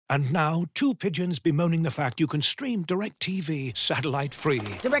And now, two pigeons bemoaning the fact you can stream DirecTV satellite-free.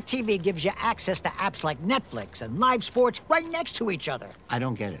 DirecTV gives you access to apps like Netflix and live sports right next to each other. I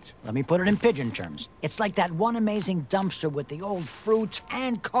don't get it. Let me put it in pigeon terms. It's like that one amazing dumpster with the old fruits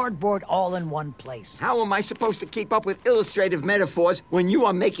and cardboard all in one place. How am I supposed to keep up with illustrative metaphors when you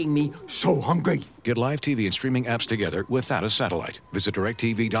are making me so hungry? Get live TV and streaming apps together without a satellite. Visit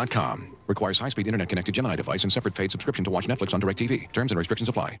DirecTV.com. Requires high-speed internet-connected Gemini device and separate paid subscription to watch Netflix on DirecTV. Terms and restrictions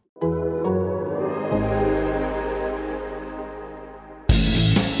apply.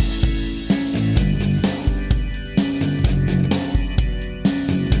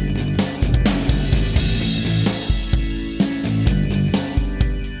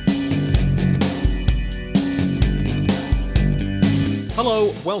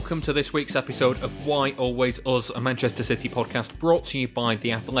 Hello, welcome to this week's episode of Why Always Us, a Manchester City podcast brought to you by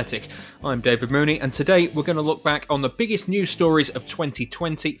The Athletic. I'm David Mooney, and today we're going to look back on the biggest news stories of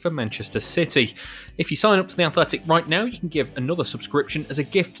 2020 for Manchester City. If you sign up to The Athletic right now, you can give another subscription as a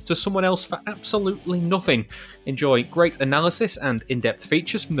gift to someone else for absolutely nothing. Enjoy great analysis and in-depth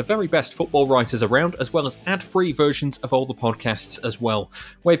features from the very best football writers around, as well as ad-free versions of all the podcasts as well.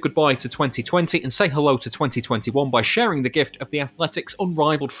 Wave goodbye to 2020 and say hello to 2021 by sharing the gift of The Athletic's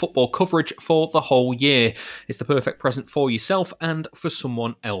unrivaled football coverage for the whole year. It's the perfect present for yourself and for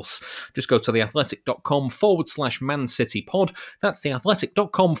someone else. Just go to theathletic.com/Man City Pod. That's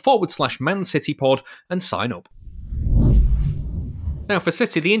theathletic.com/Man City Pod and sign up. Now, for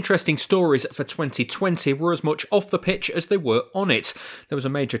City, the interesting stories for 2020 were as much off the pitch as they were on it. There was a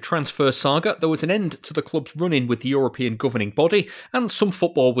major transfer saga, there was an end to the club's run-in with the European governing body, and some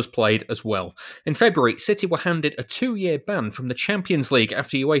football was played as well. In February, City were handed a 2-year ban from the Champions League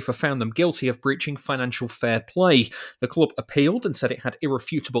after UEFA found them guilty of breaching financial fair play. The club appealed and said it had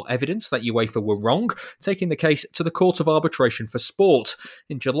irrefutable evidence that UEFA were wrong, taking the case to the Court of Arbitration for Sport.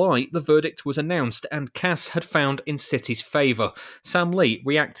 In July, the verdict was announced and CAS had found in City's favour. Sam Lee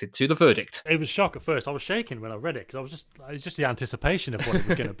reacted to the verdict. It was shock at first. I was shaking when I read it because it was just the anticipation of what it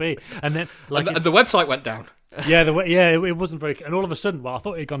was going to be, and then the website went down. Yeah, it wasn't very. And all of a sudden, I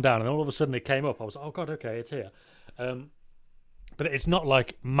thought it had gone down, and all of a sudden it came up. I was like, oh god, okay, it's here. But it's not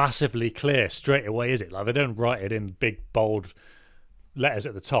like massively clear straight away, is it? Like they don't write it in big bold letters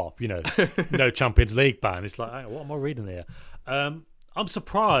at the top. You know, no Champions League ban. It's like, what am I reading here? I'm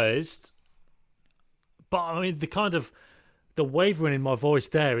surprised, but I mean the wavering in my voice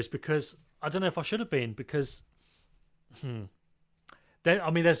there is because I don't know if I should have been, because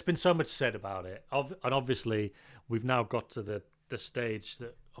there's been so much said about it, and obviously we've now got to the stage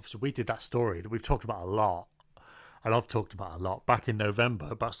that obviously we did that story that we've talked about a lot, and I've talked about a lot back in November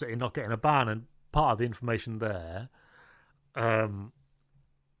about City not getting a ban, and part of the information there,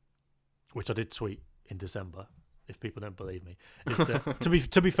 which I did tweet in December, if people don't believe me, is that to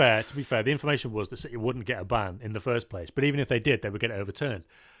be fair, the information was that City wouldn't get a ban in the first place, but even if they did, they would get it overturned.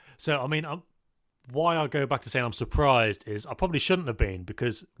 So I mean, why I go back to saying I'm surprised is I probably shouldn't have been,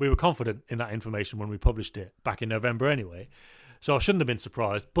 because we were confident in that information when we published it back in November anyway. So I shouldn't have been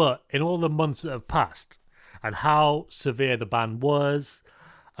surprised. But in all the months that have passed and how severe the ban was,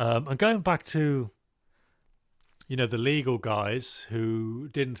 and going back to, you know, the legal guys who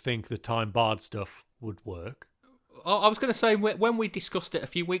didn't think the time barred stuff would work. I was going to say, when we discussed it a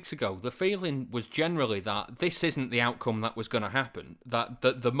few weeks ago, the feeling was generally that this isn't the outcome that was going to happen, that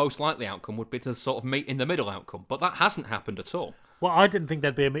the most likely outcome would be to sort of meet in the middle outcome, but that hasn't happened at all. Well, I didn't think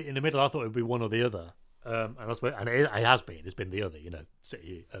there'd be a meet in the middle. I thought it would be one or the other, and it has been. It's been the other. You know,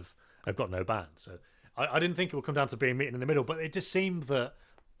 City have got no ban, so I didn't think it would come down to being meeting in the middle, but it just seemed that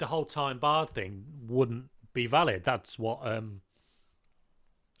the whole time barred thing wouldn't be valid. That's what...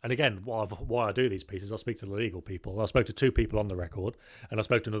 And again, why I do these pieces, I speak to the legal people. I spoke to two people on the record, and I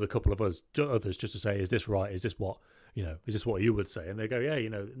spoke to another couple of others just to say, is this right? Is this what you would say? And they go, yeah, you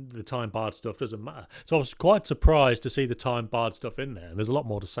know, the time barred stuff doesn't matter. So I was quite surprised to see the time barred stuff in there, and there's a lot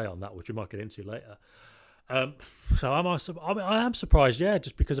more to say on that, which we might get into later. So I am surprised, yeah,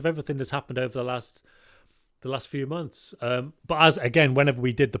 just because of everything that's happened over the last few months. But whenever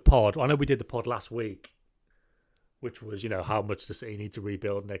we did the pod, I know we did the pod last week, which was, you know, how much does City need to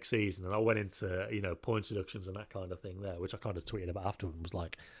rebuild next season? And I went into, you know, points deductions and that kind of thing there, which I kind of tweeted about afterwards, and was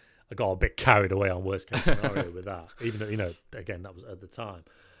like, I got a bit carried away on worst case scenario with that, even though, you know, again, that was at the time.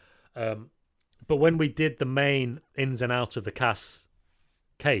 But when we did the main ins and outs of the CAS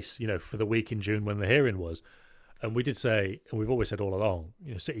case, you know, for the week in June when the hearing was, and we did say, and we've always said all along,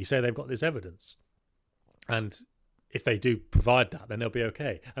 you know, City say they've got this evidence, and if they do provide that, then they'll be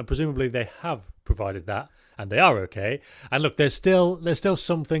okay. And presumably they have provided that, and they are okay. And look, there's still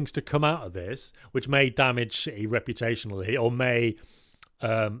some things to come out of this which may damage City reputationally, or may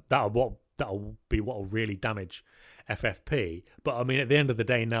That'll be what will really damage FFP. But I mean, at the end of the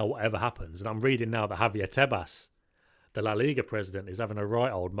day, now whatever happens, and I'm reading now that Javier Tebas, the La Liga president, is having a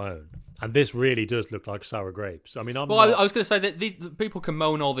right old moan, and this really does look like sour grapes. I mean, I was going to say that the people can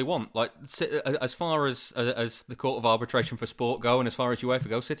moan all they want. Like, as far as the Court of Arbitration for Sport go, and as far as UEFA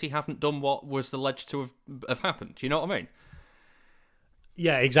go, City haven't done what was alleged to have happened. Do you know what I mean?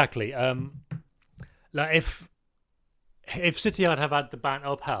 Yeah, exactly. Like if City had have had the ban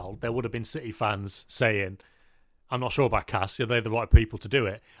upheld, there would have been City fans saying, "I'm not sure about CAS. Are they the right people to do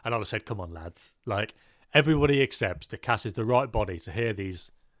it?" And I'd have said, "Come on, lads! Like, everybody accepts that CAS is the right body to hear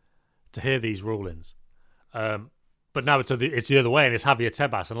these rulings." But now it's the other way, and it's Javier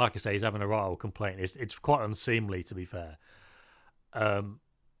Tebas, and like I say, he's having a right old complaint. It's quite unseemly, to be fair.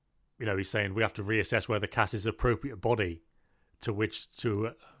 He's saying we have to reassess whether CAS is appropriate body to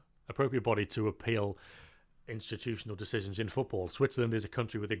appeal institutional decisions in football. Switzerland is a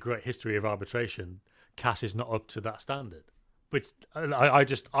country with a great history of arbitration. CAS is not up to that standard. Which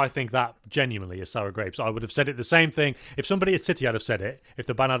I think that genuinely is sour grapes. I would have said it the same thing if somebody at City had have said it. If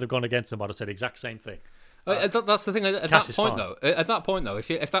the ban had have gone against them, I'd have said the exact same thing. That's the thing. At that point, though,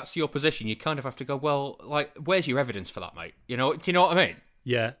 if that's your position, you kind of have to go, well, like, where's your evidence for that, mate? Do you know what I mean?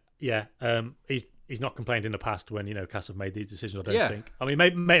 Yeah. He's not complained in the past when CAS have made these decisions. I don't think. I mean,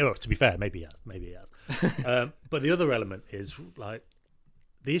 maybe to be fair, maybe he has. But the other element is like,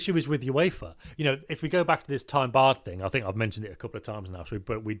 the issue is with UEFA. If we go back to this time barred thing, I think I've mentioned it a couple of times now, so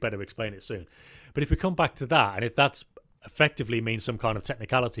we'd better explain it soon. But if we come back to that, and if that's effectively means some kind of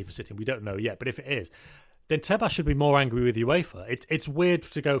technicality for City, we don't know yet, but if it is, then Tebas should be more angry with UEFA. It's weird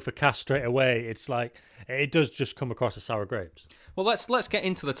to go for CAS straight away. It's like, it does just come across as sour grapes. Well, let's get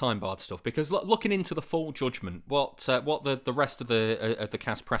into the time barred stuff, because looking into the full judgment, what the rest of the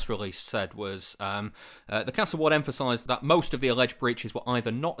CAS press release said was the CAS award emphasised that most of the alleged breaches were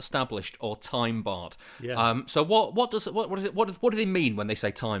either not established or time barred. Yeah. So what do they mean when they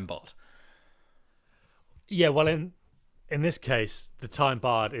say time barred? Yeah. Well, in this case, the time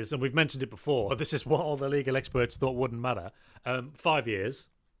barred is, and we've mentioned it before, but this is what all the legal experts thought wouldn't matter. 5 years.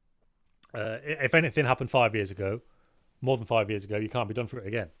 If anything happened 5 years ago, more than 5 years ago, you can't be done for it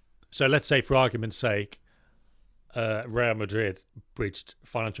again. So let's say, for argument's sake, Real Madrid breached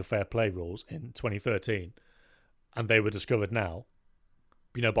financial fair play rules in 2013, and they were discovered now,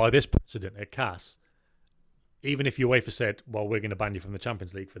 by this precedent at CAS. Even if UEFA said, well, we're going to ban you from the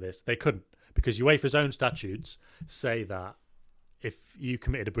Champions League for this, they couldn't, because UEFA's own statutes say that if you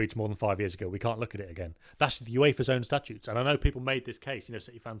committed a breach more than 5 years ago, we can't look at it again. That's the UEFA's own statutes. And I know people made this case,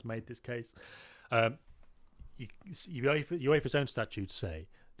 City fans made this case. UEFA's own statutes say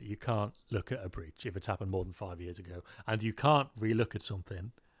that you can't look at a breach if it's happened more than 5 years ago. And you can't relook at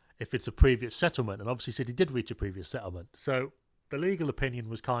something if it's a previous settlement. And obviously City did reach a previous settlement. So the legal opinion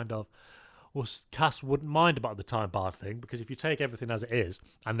was kind of, well, CAS wouldn't mind about the time barred thing, because if you take everything as it is,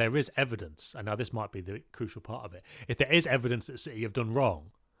 and there is evidence, and now this might be the crucial part of it, if there is evidence that City have done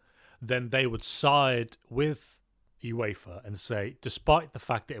wrong, then they would side with UEFA and say, despite the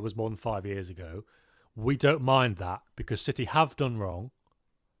fact that it was more than 5 years ago, we don't mind that because City have done wrong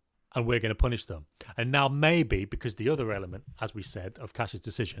and we're going to punish them. And now maybe, because the other element, as we said, of CAS's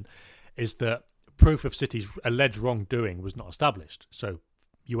decision is that proof of City's alleged wrongdoing was not established. So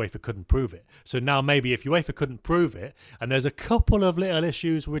UEFA couldn't prove it. So now maybe if UEFA couldn't prove it, and there's a couple of little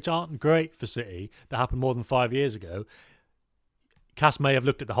issues which aren't great for City that happened more than 5 years ago, CAS may have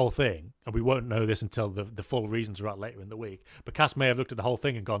looked at the whole thing, and we won't know this until the full reasons are out later in the week, but CAS may have looked at the whole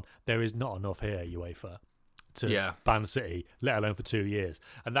thing and gone, there is not enough here, UEFA, to ban City, let alone for 2 years.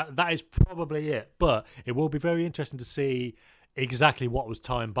 And that is probably it. But it will be very interesting to see exactly what was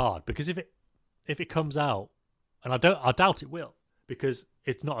time barred, because if it comes out, and I doubt it will, because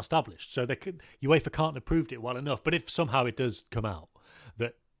it's not established. So UEFA can't have proved it well enough. But if somehow it does come out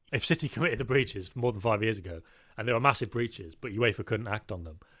that if City committed the breaches more than 5 years ago, and there were massive breaches, but UEFA couldn't act on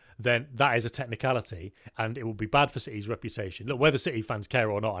them, then that is a technicality, and it will be bad for City's reputation. Look, whether City fans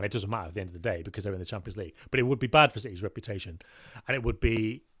care or not, and it doesn't matter at the end of the day because they're in the Champions League, but it would be bad for City's reputation, and it would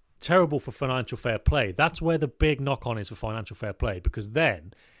be terrible for financial fair play. That's where the big knock-on is for financial fair play, because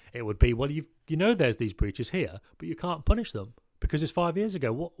then it would be, well, there's these breaches here, but you can't punish them because it's 5 years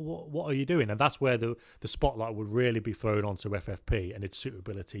ago. What are you doing? And that's where the spotlight would really be thrown onto FFP and its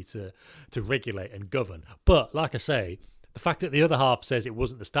suitability to regulate and govern. But like I say, the fact that the other half says it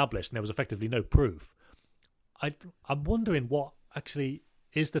wasn't established and there was effectively no proof, I'm wondering what actually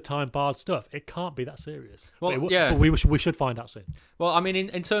is the time barred stuff. It can't be that serious. Well, but we should find out soon. Well, I mean,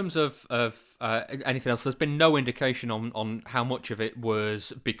 in terms of anything else, there's been no indication on how much of it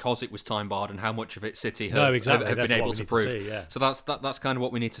was because it was time barred and how much of it City have been able to prove. See, yeah. So that's kind of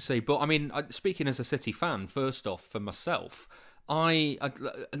what we need to see. But I mean, speaking as a City fan, first off, for myself,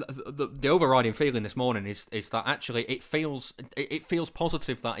 the overriding feeling this morning is that actually it feels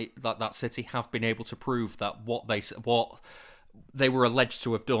positive that City have been able to prove that what they were alleged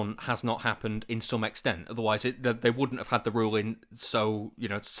to have done has not happened in some extent. Otherwise, they wouldn't have had the ruling so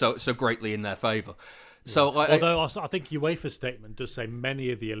greatly in their favour. Yeah. So, although I think UEFA's statement does say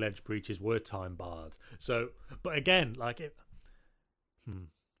many of the alleged breaches were time barred. So, but again,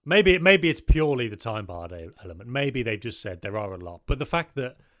 maybe it's purely the time barred element. Maybe they just said there are a lot. But the fact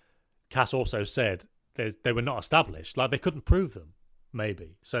that CAS also said they were not established, like they couldn't prove them.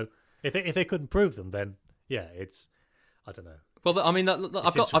 Maybe so. If they couldn't prove them, then yeah, it's. I don't know. Well, I mean,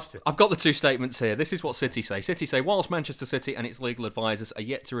 I've got the two statements here. This is what City say. City say, whilst Manchester City and its legal advisors are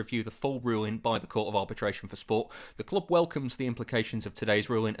yet to review the full ruling by the Court of Arbitration for Sport, the club welcomes the implications of today's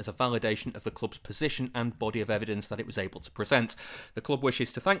ruling as a validation of the club's position and body of evidence that it was able to present. The club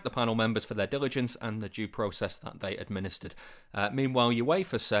wishes to thank the panel members for their diligence and the due process that they administered. Meanwhile,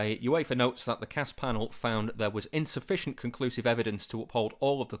 UEFA notes that the CAS panel found there was insufficient conclusive evidence to uphold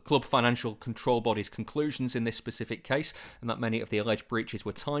all of the club financial control body's conclusions in this specific case, and that many of the alleged breaches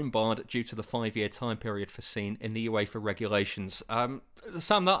were time barred due to the 5-year time period foreseen in the UEFA regulations.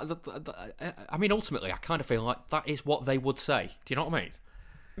 Sam, I mean, ultimately, I kind of feel like that is what they would say. Do you know what I mean?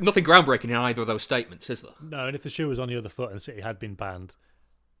 Nothing groundbreaking in either of those statements, is there? No, and if the shoe was on the other foot and City had been banned,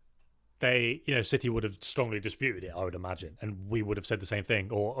 City would have strongly disputed it, I would imagine, and we would have said the same thing,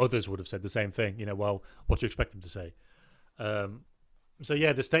 or others would have said the same thing. Well, what do you expect them to say? So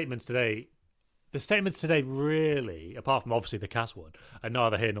yeah, the statements today really, apart from obviously the CAS one, are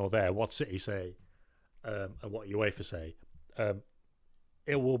neither here nor there. What City say and what UEFA say.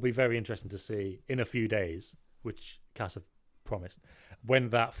 It will be very interesting to see in a few days, which CAS have promised, when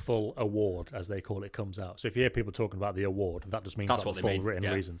that full award, as they call it, comes out. So if you hear people talking about the award, that just means that's what the full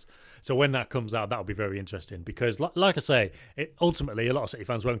written reasons. So when that comes out, that'll be very interesting because, like I say, ultimately a lot of City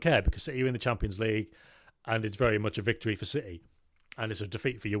fans won't care because City are in the Champions League and it's very much a victory for City. And it's a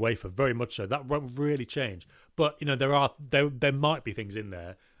defeat for UEFA, very much so. That won't really change. But there might be things in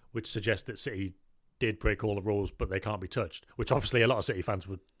there which suggest that City did break all the rules, but they can't be touched. Which obviously a lot of City fans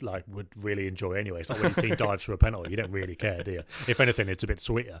would really enjoy anyway. It's like when your team dives for a penalty, you don't really care, do you? If anything, it's a bit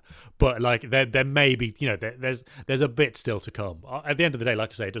sweeter. But there may be, there's a bit still to come. At the end of the day,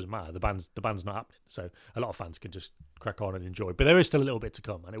 like I say, it doesn't matter. The band's not happening, so a lot of fans can just crack on and enjoy. But there is still a little bit to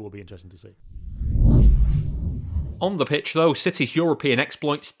come, and it will be interesting to see. On the pitch, though, City's European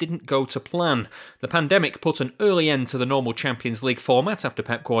exploits didn't go to plan. The pandemic put an early end to the normal Champions League format after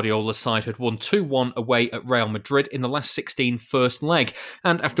Pep Guardiola's side had won 2-1 away at Real Madrid in the last 16 first leg.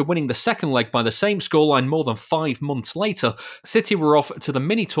 And after winning the second leg by the same scoreline more than 5 months later, City were off to the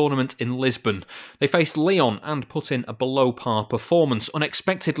mini-tournament in Lisbon. They faced Lyon and put in a below-par performance,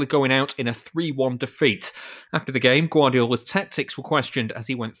 unexpectedly going out in a 3-1 defeat. After the game, Guardiola's tactics were questioned as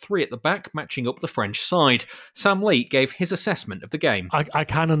he went 3 at the back, matching up the French side. Sam Lee gave his assessment of the game. I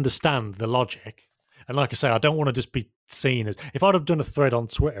can understand the logic. And like I say, I don't want to just be seen as... If I'd have done a thread on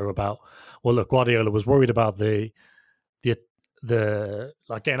Twitter about, well, look, Guardiola was worried about the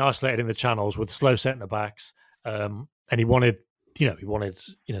getting isolated in the channels with slow centre-backs, and he wanted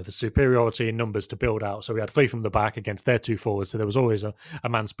the superiority in numbers to build out. So we had 3 from the back against their 2 forwards, so there was always a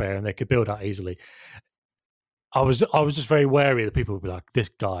man spare and they could build out easily. I was just very wary that people would be like, this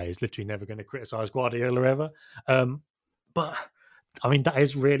guy is literally never going to criticise Guardiola ever. But I mean, that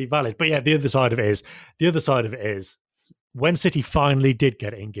is really valid. But yeah, the other side of it is when City finally did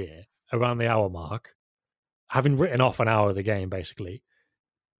get it in gear around the hour mark, having written off an hour of the game, basically,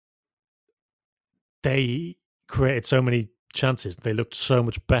 they created so many chances. They looked so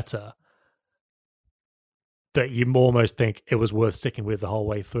much better that you almost think it was worth sticking with the whole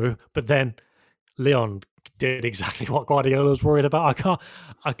way through. But then Lyon did exactly what Guardiola was worried about.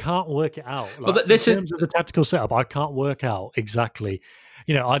 I can't work it out. Well, this in terms of the tactical setup, I can't work out exactly.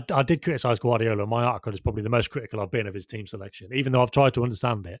 I did criticise Guardiola. My article is probably the most critical I've been of his team selection. Even though I've tried to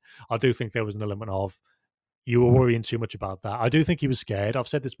understand it, I do think there was an element of you were worrying too much about that. I do think he was scared. I've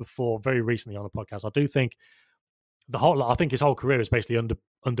said this before very recently on a podcast. I do think I think his whole career is basically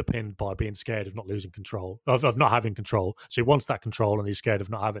underpinned by being scared of not losing control, of not having control. So he wants that control and he's scared of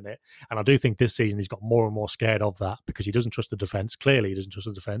not having it. And I do think this season he's got more and more scared of that because he doesn't trust the defence. Clearly he doesn't trust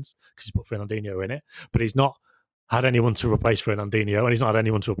the defence because he's put Fernandinho in it, but he's not had anyone to replace Fernandinho and he's not had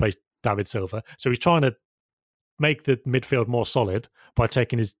anyone to replace David Silva. So he's trying to make the midfield more solid by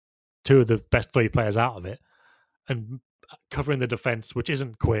taking his two of the best three players out of it and covering the defence, which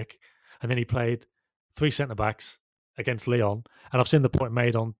isn't quick. And then he played 3 centre-backs against Lyon. And I've seen the point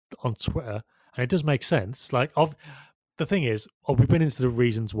made on Twitter, and it does make sense. Like, the thing is, we've been into the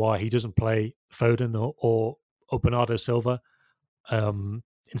reasons why he doesn't play Foden or Bernardo Silva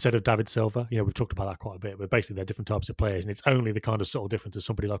instead of David Silva. You know, we've talked about that quite a bit, but basically they're different types of players, and it's only the kind of subtle difference that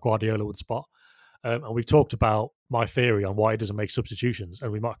somebody like Guardiola would spot. And we've talked about my theory on why he doesn't make substitutions,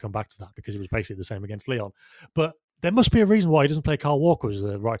 and we might come back to that because it was basically the same against Lyon. But there must be a reason why he doesn't play Kyle Walker as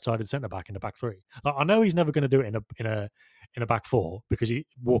a right-sided centre-back in the back three. Like, I know he's never going to do it in a back four because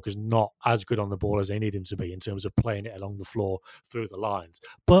Walker's not as good on the ball as they need him to be in terms of playing it along the floor through the lines.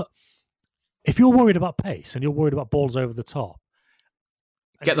 But if you're worried about pace and you're worried about balls over the top,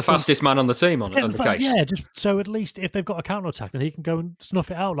 get the fastest man on the team on the case. Yeah, just so at least if they've got a counter attack, then he can go and snuff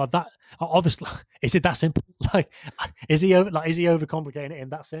it out like that. Obviously, is it that simple? Like, is he overcomplicating it in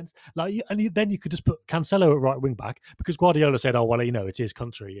that sense? Like, then you could just put Cancelo at right wing back because Guardiola said, "Oh well, you know, it's his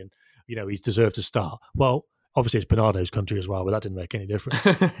country and you know he's deserved to start." Well, obviously it's Bernardo's country as well, but that didn't make any difference.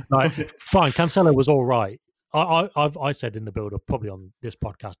 Like, fine, Cancelo was all right. I said in the build-up, probably on this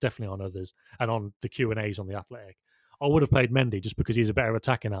podcast, definitely on others, and on the Q&As on The Athletic, I would have played Mendy just because he's a better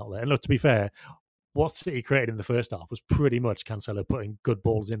attacking outlet. And look, to be fair, what City created in the first half was pretty much Cancelo putting good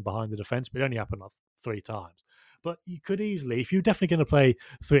balls in behind the defence, but it only happened like 3 times. But you could easily, if you're definitely going to play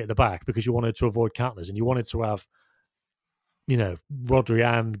 3 at the back because you wanted to avoid counters and you wanted to have, you know, Rodri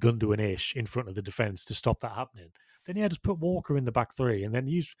and Gundogan-ish in front of the defence to stop that happening, then just put Walker in the back 3 and then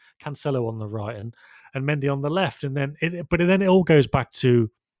use Cancelo on the right and Mendy on the left. And then it all goes back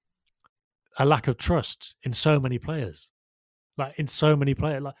to a lack of trust in so many players. Like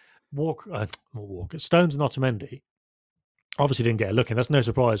Walker, Stones and Otamendi obviously didn't get a look in. That's no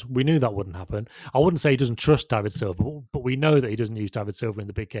surprise. We knew that wouldn't happen. I wouldn't say he doesn't trust David Silva, but we know that he doesn't use David Silva in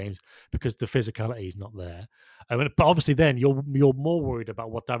the big games because the physicality is not there. But obviously then you're more worried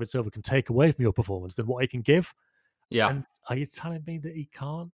about what David Silva can take away from your performance than what he can give. Yeah. And are you telling me that he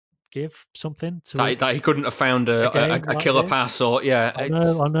can't give something to that he couldn't have found a killer pass or I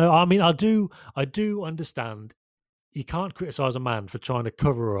know. I mean, I do understand. You can't criticize a man for trying to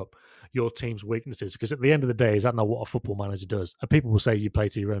cover up your team's weaknesses because at the end of the day, is that not what a football manager does? And people will say you play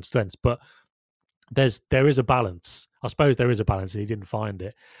to your own strengths, but there is a balance. I suppose there is a balance, and he didn't find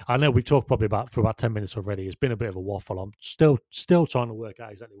it. I know we've talked probably for about 10 minutes already. It's been a bit of a waffle. I'm still trying to work out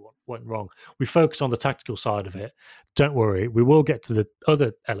exactly what went wrong. We focused on the tactical side of it. Don't worry, we will get to the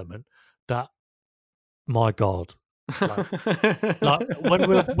other element. That, my God, like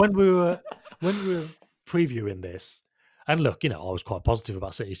when we were previewing this, and look, you know, I was quite positive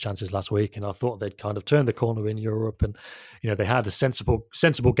about City's chances last week, and I thought they'd kind of turned the corner in Europe, and you know they had a sensible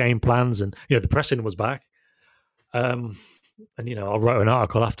game plans, and you know the pressing was back. And you know, I wrote an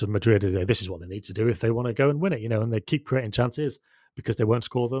article after Madrid. This is what they need to do if they want to go and win it. You know, and they keep creating chances because they won't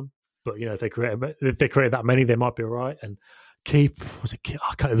score them. But you know, if they create that many, they might be all right. And it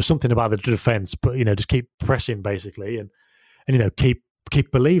was something about the defense, but you know, just keep pressing basically, and you know, keep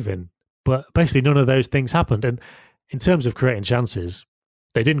believing. But basically, none of those things happened. And in terms of creating chances,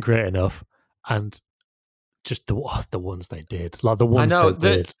 they didn't create enough, and just the ones they did, like the ones I know,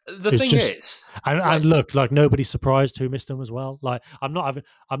 they did. The thing is, and look, like nobody's surprised who missed them as well. Like I'm not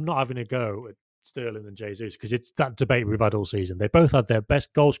having a go at Sterling and Jesus because it's that debate we've had all season. They both had their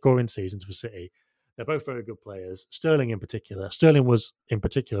best goal scoring seasons for City. They're both very good players. Sterling in particular was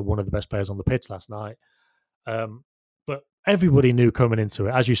one of the best players on the pitch last night. But everybody knew coming into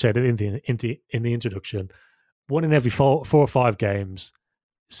it, as you said in the introduction, one in every four or five games,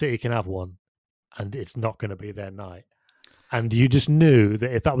 City can have one, and it's not going to be their night. And you just knew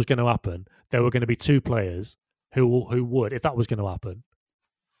that if that was going to happen, there were going to be 2 players who would, if that was going to happen,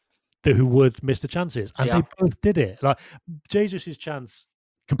 who would miss the chances, and they both did it. Like Jesus' chance,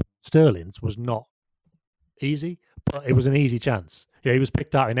 Sterling's was not easy, but it was an easy chance. Yeah, he was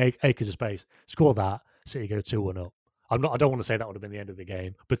picked out in acres of space. Score that, City go 2-1 up. I don't want to say that would have been the end of the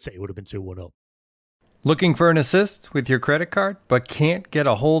game, but City would have been 2-1 up. Looking for an assist with your credit card, but can't get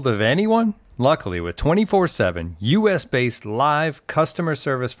a hold of anyone? Luckily, with 24/7 US-based live customer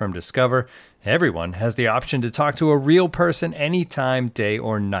service from Discover, everyone has the option to talk to a real person anytime, day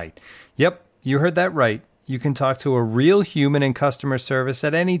or night. Yep, you heard that right. You can talk to a real human in customer service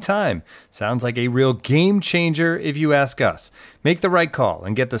at any time. Sounds like a real game changer if you ask us. Make the right call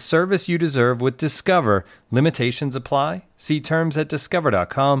and get the service you deserve with Discover. Limitations apply. See terms at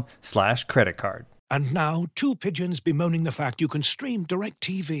discover.com/creditcard. And now, two pigeons bemoaning the fact you can stream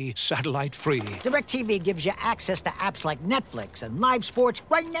DirecTV satellite-free. DirecTV gives you access to apps like Netflix and live sports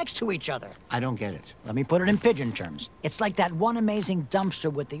right next to each other. I don't get it. Let me put it in pigeon terms. It's like that one amazing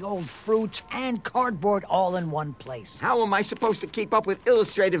dumpster with the old fruits and cardboard all in one place. How am I supposed to keep up with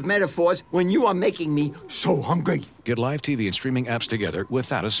illustrative metaphors when you are making me so hungry? Get live TV and streaming apps together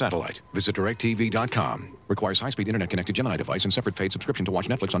without a satellite. Visit DirecTV.com. Requires high-speed internet-connected Gemini device and separate paid subscription to watch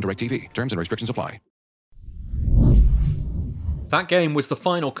Netflix on DirecTV. Terms and restrictions apply. That game was the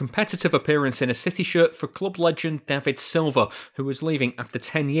final competitive appearance in a City shirt for club legend David Silva, who was leaving after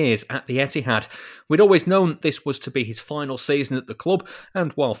 10 years at the Etihad. We'd always known this was to be his final season at the club,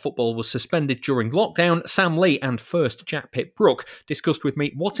 and while football was suspended during lockdown, Sam Lee and first Jack Pitt-Brooke discussed with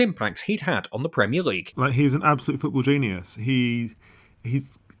me what impact he'd had on the Premier League. Like, he's an absolute football genius. He's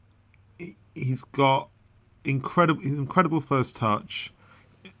got incredible first touch,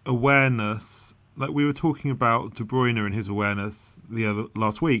 awareness. Like, we were talking about De Bruyne and his awareness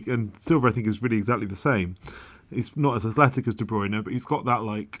last week, and Silva, I think, is really exactly the same. He's not as athletic as De Bruyne, but he's got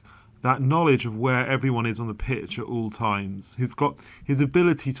that knowledge of where everyone is on the pitch at all times. He's got his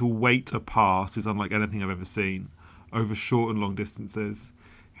ability to weight a pass is unlike anything I've ever seen over short and long distances.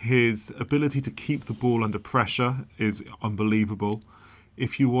 His ability to keep the ball under pressure is unbelievable.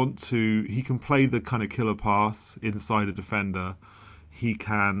 If you want to, he can play the kind of killer pass inside a defender. He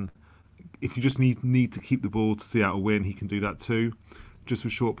can. If you just need to keep the ball to see out a win, he can do that too, just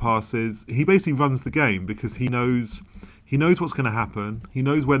with short passes. He basically runs the game because he knows what's going to happen. He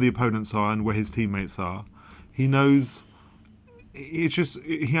knows where the opponents are and where his teammates are. He knows. He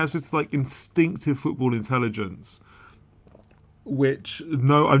has this like instinctive football intelligence, which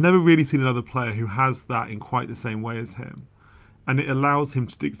I've never really seen another player who has that in quite the same way as him. And it allows him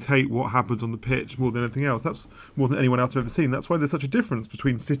to dictate what happens on the pitch more than anything else. That's more than anyone else I've ever seen. That's why there's such a difference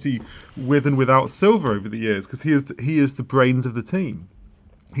between City with and without Silva over the years, because he is the brains of the team.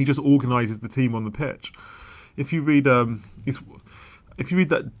 He just organises the team on the pitch. If you read that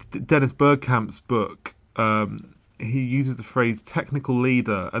Dennis Bergkamp's book, he uses the phrase technical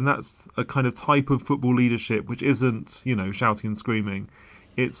leader, and that's a kind of type of football leadership which isn't, shouting and screaming.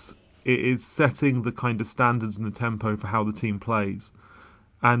 It is setting the kind of standards and the tempo for how the team plays.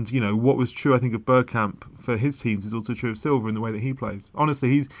 And, what was true, I think, of Bergkamp for his teams is also true of Silva in the way that he plays.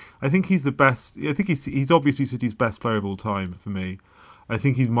 Honestly, I think he's the best. I think he's obviously City's best player of all time for me. I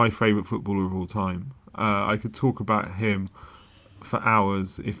think he's my favourite footballer of all time. I could talk about him for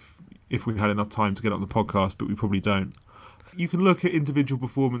hours if we had enough time to get on the podcast, but we probably don't. You can look at individual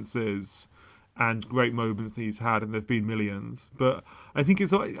performances and great moments that he's had, and there've been millions. But I think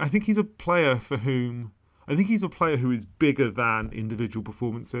he's a player who is bigger than individual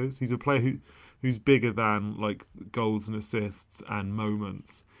performances. He's a player who's bigger than like goals and assists and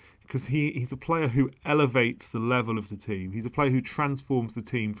moments, because he's a player who elevates the level of the team. He's a player who transforms the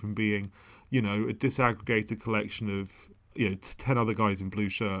team from being, a disaggregated collection of 10 other guys in blue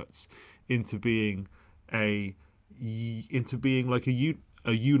shirts into being like a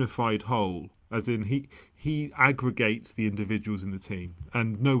unified whole. As in, he aggregates the individuals in the team,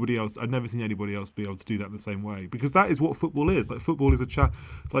 and nobody else. I've never seen anybody else be able to do that in the same way, because that is what football is. Like, football is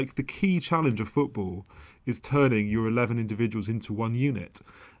the key challenge of football is turning your 11 individuals into one unit.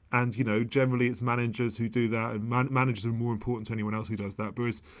 And generally it's managers who do that, and managers are more important to anyone else who does that.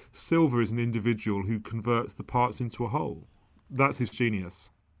 Whereas Silva is an individual who converts the parts into a whole. That's his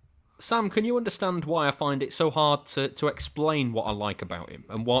genius. Sam, can you understand why I find it so hard to explain what I like about him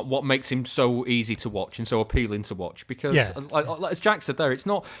and what makes him so easy to watch and so appealing to watch? Because, as Jack said there, it's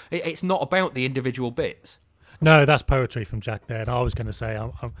not about the individual bits. No, that's poetry from Jack there. And I was going to say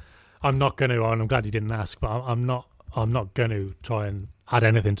I'm not going to, and I'm glad you didn't ask, but I'm not going to try and add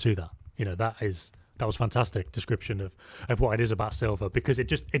anything to that. That was fantastic description of what it is about Silva, because it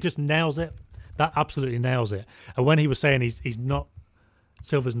just nails it. That absolutely nails it. And when he was saying he's not.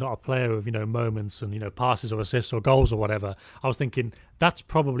 Silva's not a player of, moments and, passes or assists or goals or whatever, I was thinking that's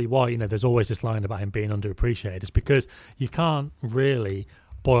probably why, there's always this line about him being underappreciated. It's because you can't really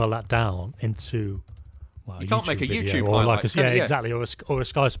boil that down into, you can't make a YouTube or highlight. Exactly, or a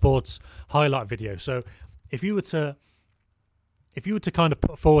Sky Sports highlight video. So if you were to kind of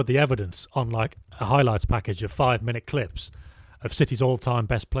put forward the evidence on like a highlights package of 5-minute clips of City's all-time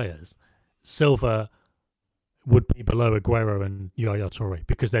best players, Silva would be below Aguero and Yaya Toure,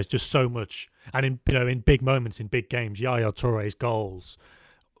 because there's just so much. And in big moments, in big games, Yaya Toure's goals,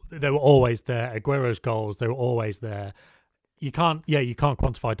 they were always there. Aguero's goals, they were always there. You can't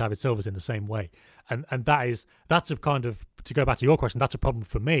quantify David Silva's in the same way. And that's a kind of, to go back to your question, that's a problem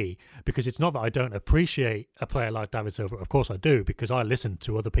for me, because it's not that I don't appreciate a player like David Silva. Of course I do, because I listen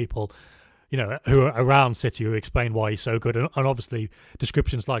to other people, who are around City who explain why he's so good. And obviously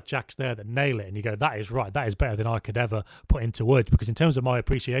descriptions like Jack's there that nail it. And you go, that is right. That is better than I could ever put into words. Because in terms of my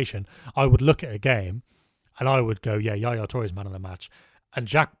appreciation, I would look at a game and I would go, yeah, Yaya Touré's man of the match. And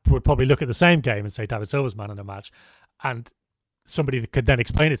Jack would probably look at the same game and say David Silva's man of the match. And somebody could then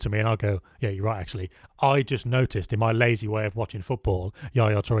explain it to me and I'll go, yeah, you're right, actually. I just noticed in my lazy way of watching football,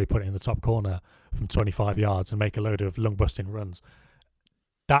 Yaya Touré put it in the top corner from 25 yards and make a load of lung-busting runs.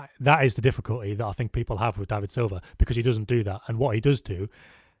 That is the difficulty that I think people have with David Silva, because he doesn't do that. And what he does do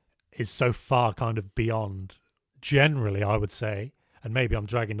is so far kind of beyond, generally, I would say, and maybe I'm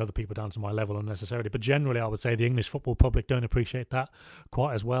dragging other people down to my level unnecessarily, but generally I would say the English football public don't appreciate that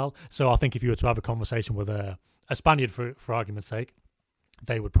quite as well. So I think if you were to have a conversation with a Spaniard, for argument's sake,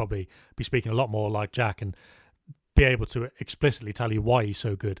 they would probably be speaking a lot more like Jack and be able to explicitly tell you why he's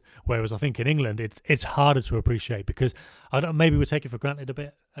so good. Whereas I think in England, it's harder to appreciate because maybe we take it for granted a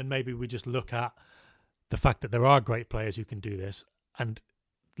bit, and maybe we just look at the fact that there are great players who can do this, and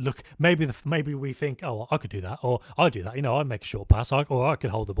look, maybe we think, oh, I could do that, or I do that. I make a short pass, or I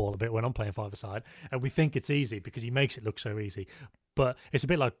could hold the ball a bit when I'm playing five-a-side, and we think it's easy because he makes it look so easy. But it's a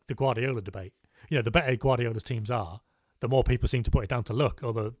bit like the Guardiola debate. The better Guardiola's teams are, the more people seem to put it down to luck,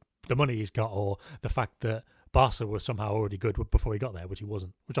 or the money he's got, or the fact that Barca was somehow already good before he got there, which he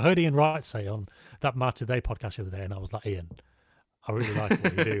wasn't. Which I heard Ian Wright say on that Match Today podcast the other day, and I was like, Ian, I really like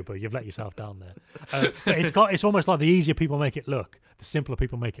what you do, but you've let yourself down there. But it's almost like the easier people make it look, the simpler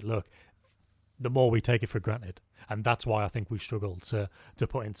people make it look, the more we take it for granted. And that's why I think we struggle to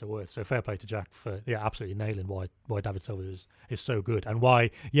put into words. So fair play to Jack for absolutely nailing why David Silva is so good, and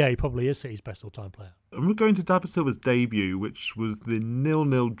why he probably is City's best all-time player. And we're going to David Silva's debut, which was the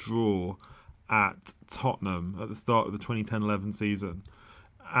 0-0 draw at Tottenham at the start of the 2010-11 season,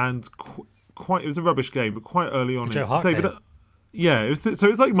 and it was a rubbish game, but quite early on, Joe Hart game. Yeah, it was. So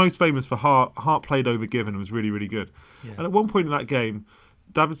it's like most famous for Hart. Hart played over Given and was really, really good. Yeah. And at one point in that game,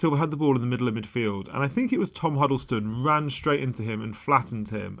 David Silva had the ball in the middle of midfield, and I think it was Tom Huddleston ran straight into him and flattened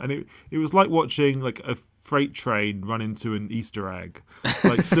him, and it was like watching like a freight train run into an Easter egg.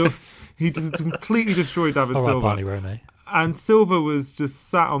 Like, so he just completely destroyed David Silva. Barney Ronay. And Silva was just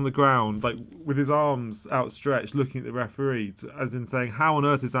sat on the ground, like with his arms outstretched, looking at the referee, as in saying, "How on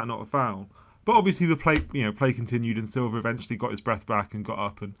earth is that not a foul?" But obviously the play continued, and Silva eventually got his breath back and got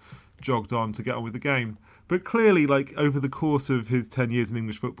up and jogged on to get on with the game. But clearly, like over the course of his 10 years in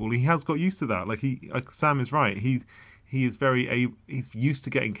English football, he has got used to that. Like Sam is right. He is he's used to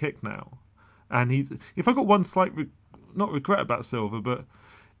getting kicked now, and if I got one slight not regret about Silva, but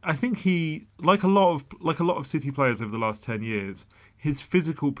I think he, like a lot of City players over the last 10 years, his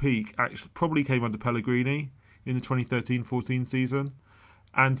physical peak actually probably came under Pellegrini in the 2013-14 season.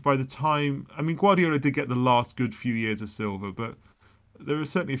 And by the time, Guardiola did get the last good few years of Silva, but there are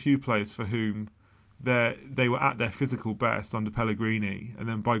certainly a few players for whom they were at their physical best under Pellegrini, and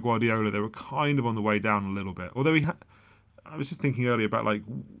then by Guardiola they were kind of on the way down a little bit. Although I was just thinking earlier about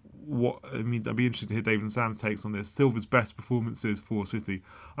I'd be interested to hear David and Sam's takes on this. Silva's best performances for City.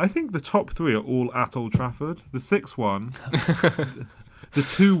 I think the top three are all at Old Trafford. The 6-1,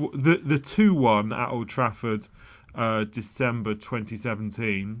 the 2-1 at Old Trafford, December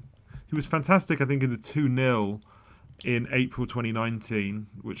 2017. He was fantastic, I think, in the 2-0 in April 2019,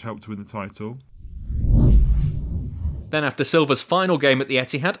 which helped to win the title. Then after Silva's final game at the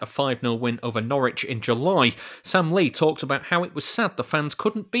Etihad, a 5-0 win over Norwich in July, Sam Lee talked about how it was sad the fans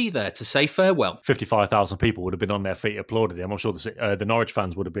couldn't be there to say farewell. 55,000 people would have been on their feet applauding him. I'm sure the Norwich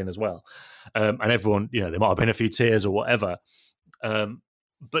fans would have been as well. And everyone, there might have been a few tears or whatever.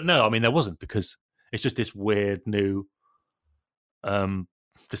 But no, there wasn't, because it's just this weird new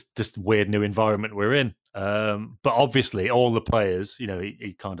this weird new environment we're in. But obviously all the players,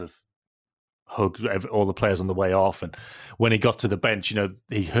 he kind of hugged all the players on the way off, and when he got to the bench,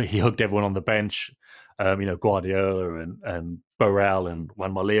 he hugged everyone on the bench. Guardiola and Burrell and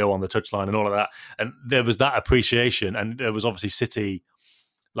Juan Malio on the touchline and all of that, and there was that appreciation, and there was obviously City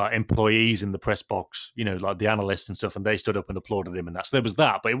like employees in the press box, like the analysts and stuff, and they stood up and applauded him, and that. So there was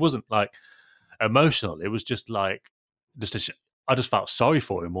that, but it wasn't like emotional. It was just like I just felt sorry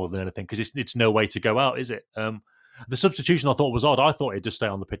for him more than anything, because it's no way to go out, is it? The substitution I thought was odd. I thought he'd just stay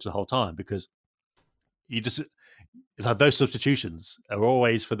on the pitch the whole time, because those substitutions are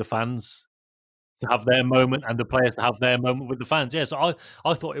always for the fans to have their moment and the players to have their moment with the fans. Yeah, so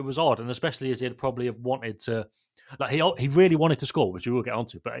I thought it was odd, and especially as he'd probably have wanted to, like he really wanted to score, which we will get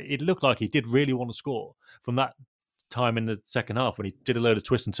onto, but it looked like he did really want to score from that time in the second half when he did a load of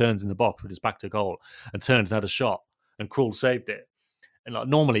twists and turns in the box with his back to goal and turned and had a shot, and Krul saved it. And like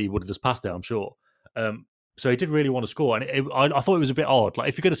normally he would have just passed it, I'm sure. So he did really want to score, and I thought it was a bit odd. Like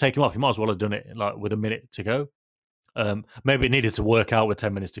if you're going to take him off, you might as well have done it like with a minute to go. Maybe it needed to work out with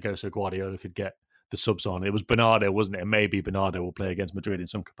 10 minutes to go so Guardiola could get the subs on. It was Bernardo, wasn't it? And maybe Bernardo will play against Madrid in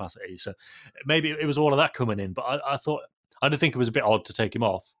some capacity. So maybe it was all of that coming in. But I did think it was a bit odd to take him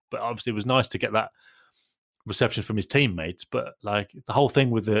off. But obviously it was nice to get that reception from his teammates. But like the whole thing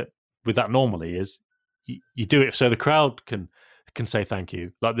with that normally is you do it so the crowd can say thank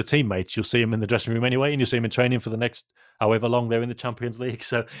you. Like the teammates, you'll see them in the dressing room anyway, and you'll see them in training for the next however long they're in the Champions League.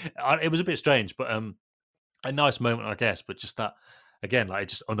 So it was a bit strange, but a nice moment, I guess. But just that again, like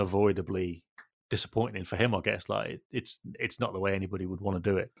just unavoidably disappointing for him, I guess. Like it's not the way anybody would want to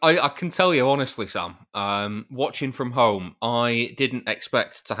do it. I can tell you honestly, Sam, watching from home, I didn't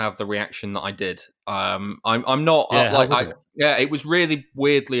expect to have the reaction that I did. I'm not it was really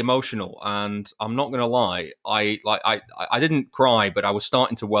weirdly emotional, and I'm not going to lie, I didn't cry, but I was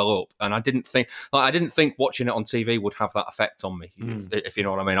starting to well up, and I didn't think watching it on TV would have that effect on me, if you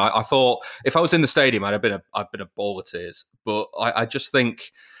know what I mean. I thought if I was in the stadium, I'd been a ball of tears, but I just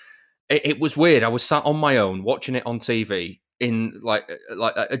think. It was weird. I was sat on my own watching it on TV in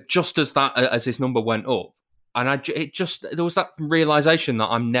just as his number went up, and there was that realization that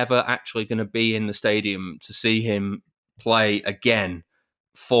I'm never actually going to be in the stadium to see him play again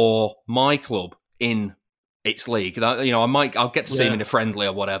for my club in its league. I'll get to see him in a friendly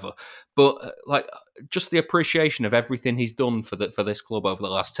or whatever, but just the appreciation of everything he's done for this club over the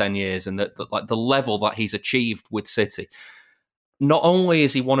last 10 years, and the level that he's achieved with City. Not only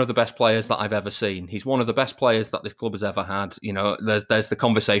is he one of the best players that I've ever seen, he's one of the best players that this club has ever had. You know, there's the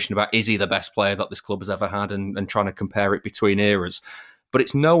conversation about is he the best player that this club has ever had, and trying to compare it between eras. But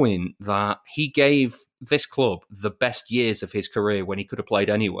it's knowing that he gave this club the best years of his career when he could have played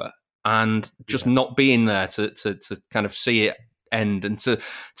anywhere, and just not being there to kind of see it end and to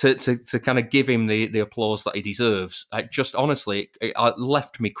kind of give him the applause that he deserves. It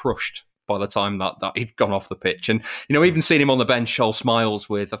left me crushed by the time that he'd gone off the pitch. And, even seeing him on the bench, all smiles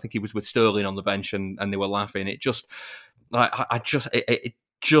I think he was with Sterling on the bench, and they were laughing. It just, it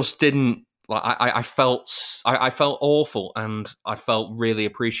just didn't, I felt awful, and I felt really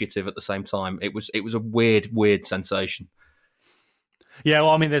appreciative at the same time. It was a weird sensation. Yeah,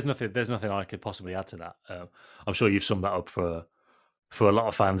 well, I mean, there's nothing I could possibly add to that. I'm sure you've summed that up for a lot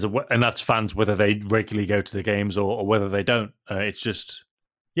of fans, and that's fans whether they regularly go to the games or whether they don't. It's just,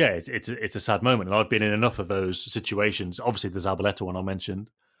 yeah, it's a sad moment, and I've been in enough of those situations. Obviously, the Zabaleta one I mentioned.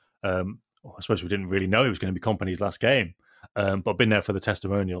 I suppose we didn't really know it was going to be Kompany's last game, but I've been there for the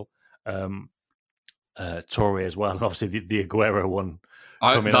testimonial. Torre as well, and obviously the Aguero one.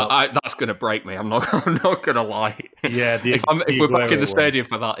 That's going to break me. I'm not going to lie. Yeah, if we're back in the stadium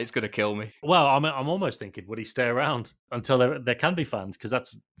for that, it's going to kill me. Well, I'm almost thinking, would he stay around until there can be fans? Because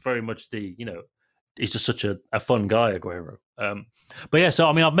that's very much he's just such a fun guy, Aguero. But yeah, so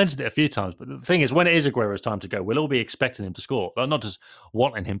I mean, I've mentioned it a few times, but the thing is, when it is Aguero's time to go, we'll all be expecting him to score. Like, not just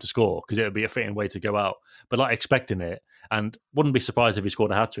wanting him to score, because it would be a fitting way to go out, but like expecting it. And wouldn't be surprised if he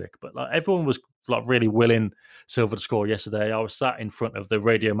scored a hat-trick. But like everyone was like really willing Silva to score yesterday. I was sat in front of the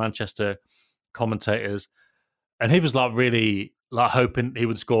Radio Manchester commentators, and he was like really like hoping he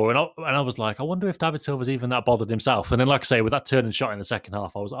would score. And I was like, I wonder if David Silva's even that bothered himself. And then, like I say, with that turning shot in the second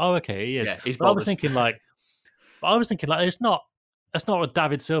half, I was like, oh, okay, he is. Yeah, but I was thinking like, that's not a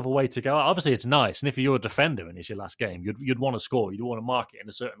David Silva way to go out. Obviously, it's nice, and if you're a defender and it's your last game, you'd want to score. You'd want to mark it in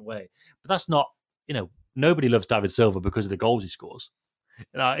a certain way. But that's not, nobody loves David Silva because of the goals he scores.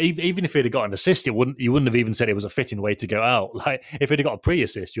 Even if he'd have got an assist, you wouldn't have even said it was a fitting way to go out. Like if he'd have got a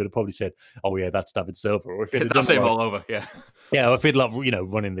pre-assist, you'd have probably said, "Oh yeah, that's David Silva." Or if that's him all over, yeah, yeah. Or if he'd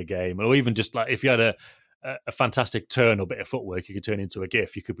running the game, or even just like if you had a fantastic turn or bit of footwork, you could turn into a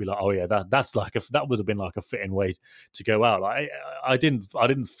GIF. You could be like, "Oh yeah, that would have been like a fitting way to go out." Like I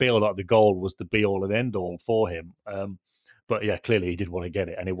didn't feel like the goal was the be all and end all for him. But yeah, clearly he did want to get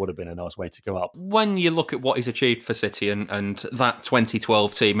it, and it would have been a nice way to go out. When you look at what he's achieved for City and that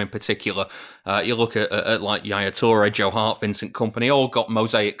 2012 team in particular, you look at like Yaya Toure, Joe Hart, Vincent Kompany, all got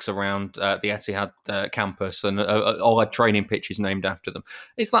mosaics around the Etihad campus, and all had training pitches named after them.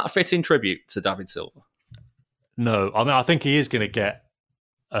 Is that a fitting tribute to David Silva? No, I mean I think he is going to get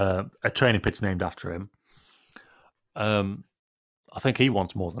a training pitch named after him. I think he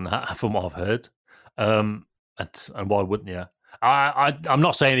wants more than that, from what I've heard. And why wouldn't you? I'm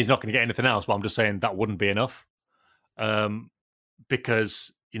not saying he's not going to get anything else, but I'm just saying that wouldn't be enough.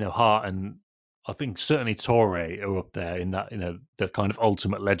 Because, Hart and I think certainly Toure are up there in that, the kind of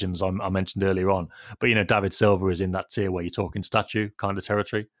ultimate legends I mentioned earlier on. But, David Silva is in that tier where you're talking statue kind of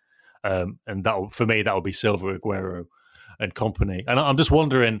territory. And for me, that would be Silva, Aguero and Kompany. And I'm just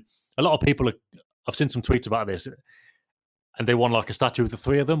wondering, a lot of people I've seen some tweets about this, and they want like a statue of the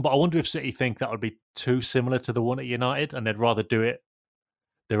three of them. But I wonder if City think that would be too similar to the one at United, and they'd rather do it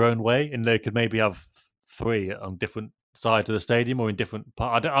their own way, and they could maybe have three on different sides of the stadium or in different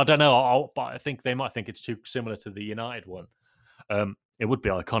parts. I don't know, but I think they might think it's too similar to the United one. It would be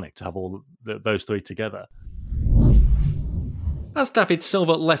iconic to have all those three together. As David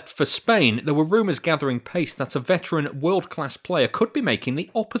Silva left for Spain, there were rumours gathering pace that a veteran world-class player could be making the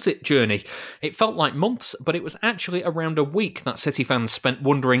opposite journey. It felt like months, but it was actually around a week that City fans spent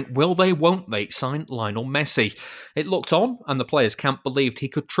wondering, will they, won't they, sign Lionel Messi? It looked on, and the players' camp believed he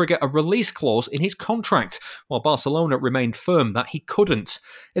could trigger a release clause in his contract, while Barcelona remained firm that he couldn't.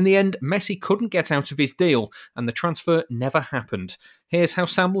 In the end, Messi couldn't get out of his deal, and the transfer never happened. Here's how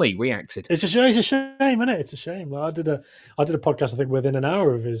Sam Lee reacted. It's a shame, isn't it? It's a shame. Like, I did a podcast, I think, within an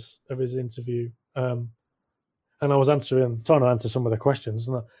hour of his interview, and I was trying to answer some of the questions,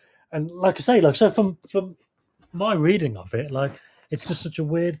 and like I say, like, so from my reading of it, like, it's just such a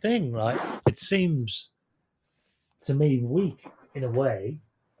weird thing. Like, it seems to me weak in a way,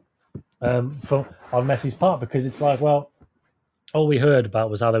 on Messi's part, because it's like, well, all we heard about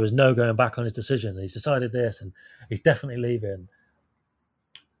was how there was no going back on his decision. He's decided this, and he's definitely leaving.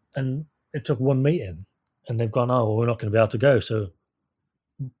 And it took one meeting, and they've gone, oh, well, we're not going to be able to go, so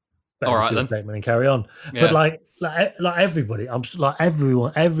better just do a statement and carry on. Yeah. But like everybody,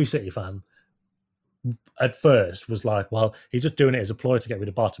 everyone, every City fan at first was like, well, he's just doing it as a ploy to get rid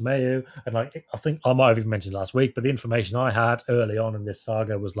of Bartomeu. And like, I think I might have even mentioned last week, but the information I had early on in this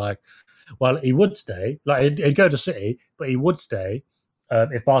saga was like, well, he would stay, like he'd go to City, but he would stay.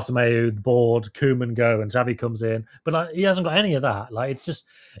 If Bartomeu, the board, Koeman go and Xavi comes in, but like, he hasn't got any of that. Like, it's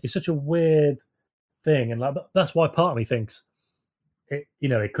such a weird thing, and like that's why part of me thinks it. You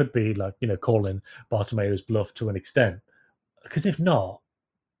know, it could be like, you know, calling Bartomeu's bluff to an extent, because if not,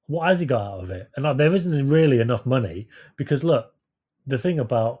 what has he got out of it? And like, there isn't really enough money, because look, the thing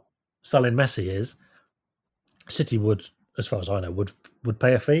about selling Messi is City would, as far as I know, would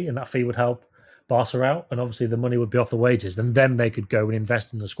pay a fee, and that fee would help Barca out, and obviously the money would be off the wages, and then they could go and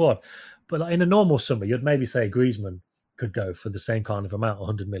invest in the squad. But like, in a normal summer, you'd maybe say Griezmann could go for the same kind of amount,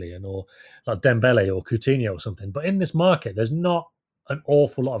 100 million, or like Dembele or Coutinho or something. But in this market, there's not an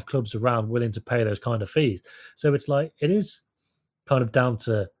awful lot of clubs around willing to pay those kind of fees. So it's like, it is kind of down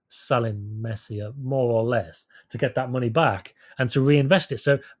to selling Messi more or less to get that money back and to reinvest it.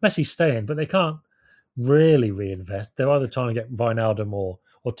 So Messi's staying, but they can't really reinvest. They're either trying to get Wijnaldum or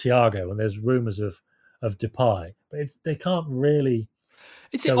Thiago, and there's rumours of Depay, but they can't really.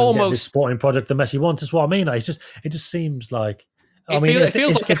 It's almost this sporting project that Messi wants. That's what I mean. Like, it just seems like it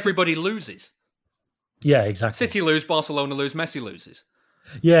feels like everybody loses. Yeah, exactly. City lose, Barcelona lose, Messi loses.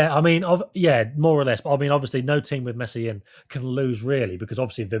 Yeah, I mean, more or less. But I mean, obviously, no team with Messi in can lose really, because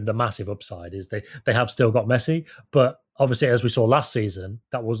obviously the massive upside is they have still got Messi, but obviously, as we saw last season,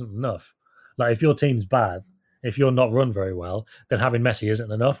 that wasn't enough. Like, if your team's bad, if you're not run very well, then having Messi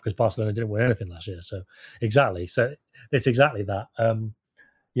isn't enough, because Barcelona didn't win anything last year. So exactly. So it's exactly that.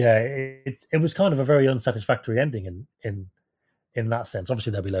 It was kind of a very unsatisfactory ending in that sense.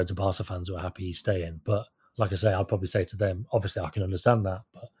 Obviously, there'll be loads of Barca fans who are happy he's staying. But like I say, I'd probably say to them, obviously I can understand that,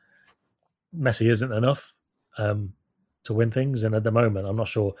 but Messi isn't enough to win things. And at the moment, I'm not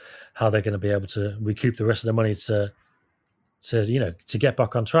sure how they're going to be able to recoup the rest of the money to get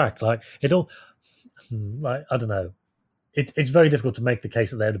back on track. Like, I don't know. It's very difficult to make the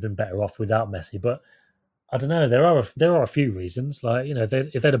case that they would have been better off without Messi, but I don't know. There are a few reasons. Like, you know,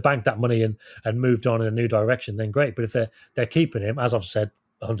 if they'd have banked that money and moved on in a new direction, then great. But if they're keeping him, as I've said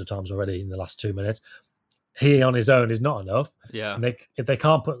 100 times already in the last 2 minutes, he on his own is not enough. Yeah. And if they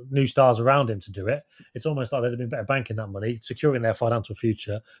can't put new stars around him to do it, it's almost like they'd have been better banking that money, securing their financial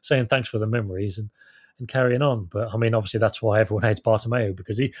future, saying thanks for the memories and carrying on. But I mean, obviously that's why everyone hates Bartomeu,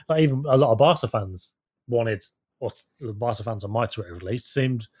 because even a lot of Barca fans wanted, or Barca fans on my Twitter at least,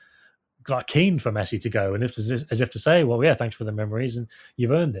 seemed like keen for Messi to go, and as if to say, well, yeah, thanks for the memories and you've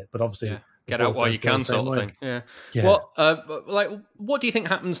earned it. But obviously, get out while you can, sort of thing. Yeah. What do you think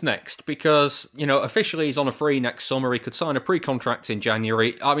happens next? Because, you know, officially he's on a free next summer. He could sign a pre-contract in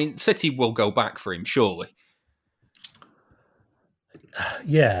January. I mean, City will go back for him, surely.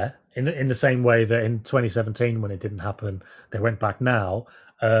 Yeah, in the same way that in 2017, when it didn't happen, they went back now.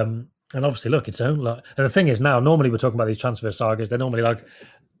 And obviously, look, it's own. And the thing is, now normally we're talking about these transfer sagas. They're normally like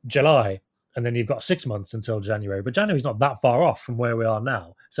July, and then you've got 6 months until January. But January's not that far off from where we are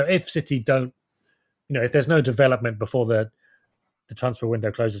now. So if City don't, you know, if there's no development before the transfer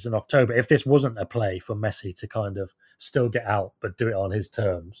window closes in October, if this wasn't a play for Messi to kind of still get out but do it on his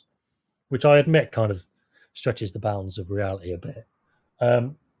terms, which I admit kind of stretches the bounds of reality a bit,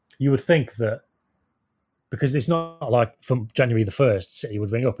 you would think that because it's not like from January the 1st, City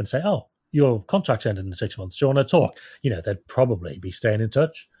would ring up and say, "Oh, your contract's ended in 6 months. Do you want to talk?" They'd probably be staying in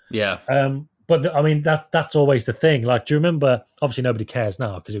touch. Yeah. But I mean, that's always the thing. Like, do you remember? Obviously, nobody cares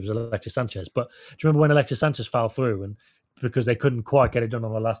now because it was Alexis Sanchez. But do you remember when Alexis Sanchez fell through and because they couldn't quite get it done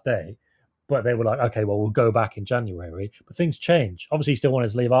on the last day? But they were like, okay, well, we'll go back in January. But things change. Obviously, he still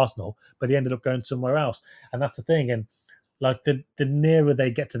wanted to leave Arsenal, but he ended up going somewhere else. And that's the thing. And like the nearer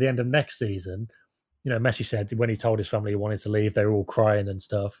they get to the end of next season, Messi said when he told his family he wanted to leave, they were all crying and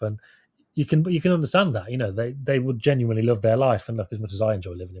stuff. And you can understand that. They would genuinely love their life. And look, as much as I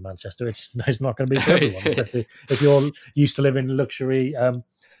enjoy living in Manchester, it's not going to be for everyone, especially if you're used to living in luxury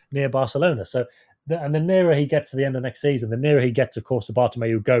near Barcelona. So, and the nearer he gets to the end of next season, the nearer he gets, of course, to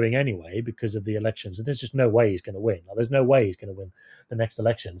Bartomeu going anyway because of the elections. And there's just no way he's going to win. Like, there's no way he's going to win the next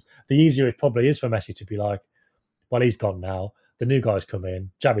elections. The easier it probably is for Messi to be like, well, he's gone now. The new guys come in.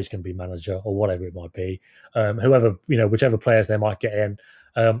 Xavi's going to be manager or whatever it might be. Whoever, whichever players they might get in.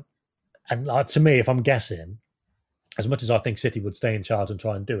 And to me, if I'm guessing, as much as I think City would stay in charge and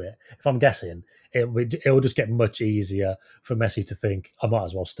try and do it, if I'm guessing, it will just get much easier for Messi to think, I might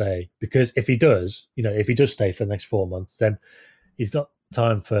as well stay. Because if he does, if he does stay for the next 4 months, then he's got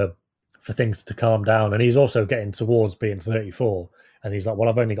time for things to calm down. And he's also getting towards being 34. And he's like, well,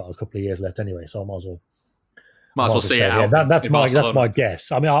 I've only got a couple of years left anyway, so I might as well see it out. Yeah, that's my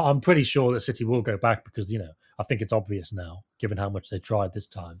guess. I mean, I'm pretty sure that City will go back because, I think it's obvious now, given how much they tried this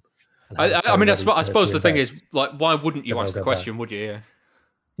time. I mean, I suppose the thing is, like, why wouldn't you ask the question, would you?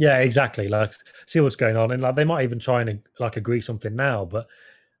 Yeah, exactly. Like, see what's going on. And, like, they might even try and, like, agree something now. But,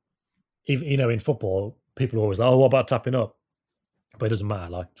 even, in football, people are always like, oh, what about tapping up? But it doesn't matter.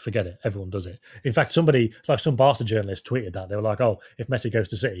 Like, forget it. Everyone does it. In fact, some Barca journalist tweeted that. They were like, oh, if Messi goes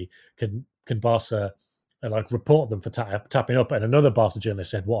to City, can Barca report them for tapping up? And another Barca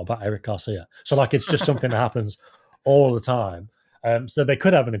journalist said, what about Eric Garcia? So, like, it's just something that happens all the time. So they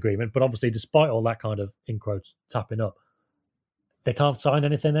could have an agreement, but obviously, despite all that kind of, in quotes, tapping up, they can't sign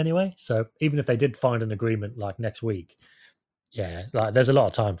anything anyway. So even if they did find an agreement like next week, yeah, like there's a lot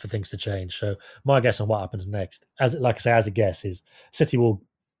of time for things to change. So my guess on what happens next, as a guess, is City will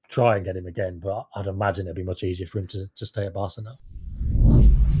try and get him again, but I'd imagine it'd be much easier for him to stay at Barca now.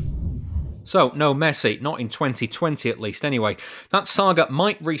 So, no Messi, not in 2020 at least anyway. That saga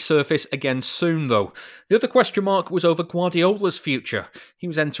might resurface again soon though. The other question mark was over Guardiola's future. He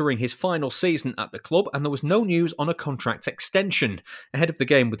was entering his final season at the club and there was no news on a contract extension. Ahead of the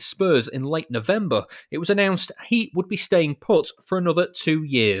game with Spurs in late November, it was announced he would be staying put for another 2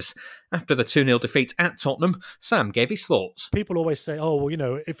 years. After the 2-0 defeat at Tottenham, Sam gave his thoughts. People always say, oh,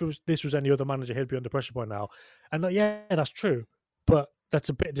 well, if this was any other manager, he'd be under pressure by now. And yeah, that's true. But that's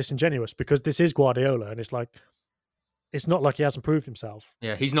a bit disingenuous because this is Guardiola and it's not like he hasn't proved himself.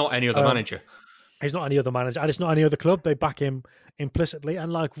 Yeah, he's not any other manager. He's not any other manager and it's not any other club. They back him implicitly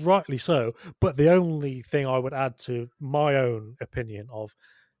and rightly so. But the only thing I would add to my own opinion of,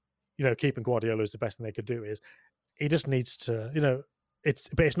 keeping Guardiola is the best thing they could do is he just needs to,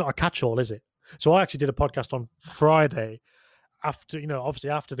 it's not a catch-all, is it? So I actually did a podcast on Friday after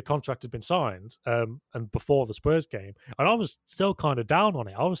the contract had been signed and before the Spurs game, and I was still kind of down on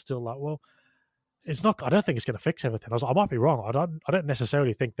it. I was still like, well, it's not. I don't think it's going to fix everything. I was like, I might be wrong. I don't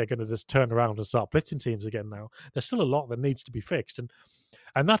necessarily think they're going to just turn around and start blitzing teams again now. There's still a lot that needs to be fixed, and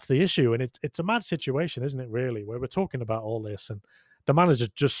that's the issue. And it's a mad situation, isn't it? Really, where we're talking about all this, and the manager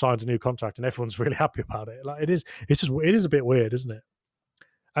just signed a new contract, and everyone's really happy about it. Like it is a bit weird, isn't it?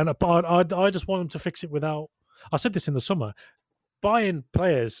 And I just want them to fix it without. I said this in the summer. Buying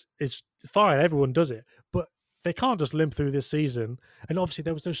players is fine, everyone does it, but they can't just limp through this season. And obviously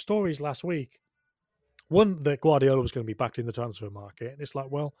there was those stories last week. One, that Guardiola was going to be back in the transfer market. And it's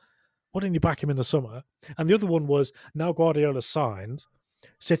like, well, why didn't you back him in the summer? And the other one was, now Guardiola's signed,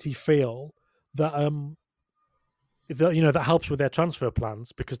 City feel that that helps with their transfer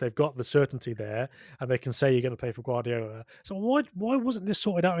plans because they've got the certainty there and they can say you're going to play for Guardiola. So why wasn't this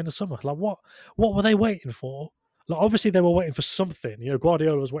sorted out in the summer? Like what were they waiting for? Like obviously they were waiting for something.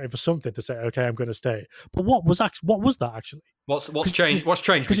 Guardiola was waiting for something to say, "Okay, I'm going to stay." But what was that actually? What's changed? What's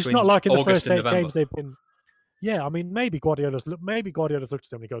changed? Because it's not like in the August first 8 November. games they've been. Yeah, I mean, maybe Guardiola's looked at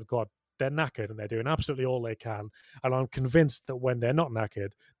them and go, "God, they're knackered and they're doing absolutely all they can." And I'm convinced that when they're not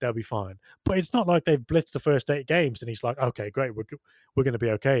knackered, they'll be fine. But it's not like they've blitzed the first 8 games and he's like, "Okay, great, we're going to be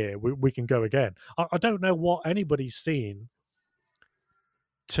okay here. We can go again." I don't know what anybody's seen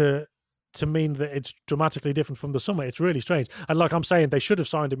to mean that it's dramatically different from the summer. It's really strange. And like I'm saying, they should have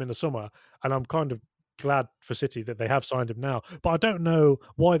signed him in the summer, and I'm kind of glad for City that they have signed him now. But I don't know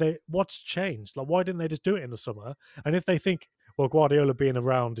what's changed. Like, why didn't they just do it in the summer? And if they think, well, Guardiola being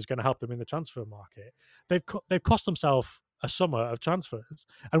around is going to help them in the transfer market. They've cost themselves a summer of transfers,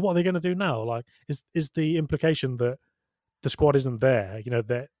 and what are they going to do now? Like, is the implication that the squad isn't there? You know,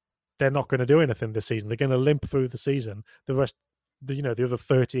 that they're not going to do anything this season. They're going to limp through the season, the other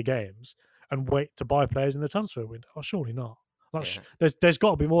 30 games, and wait to buy players in the transfer window. Oh, surely not. Like, there's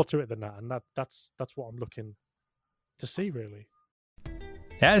got to be more to it than that, and that's what I'm looking to see, really.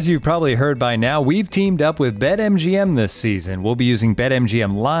 As you've probably heard by now, we've teamed up with BetMGM this season. We'll be using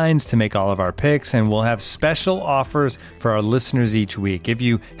BetMGM lines to make all of our picks, and we'll have special offers for our listeners each week. If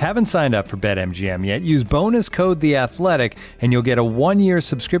you haven't signed up for BetMGM yet, use bonus code The Athletic, and you'll get a 1-year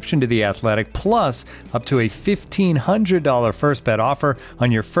subscription to The Athletic, plus up to a $1,500 first bet offer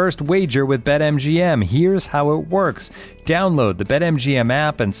on your first wager with BetMGM. Here's how it works. Download the BetMGM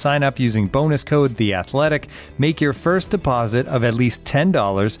app and sign up using bonus code The Athletic. Make your first deposit of at least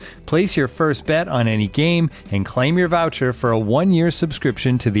 $10. Place your first bet on any game and claim your voucher for a 1-year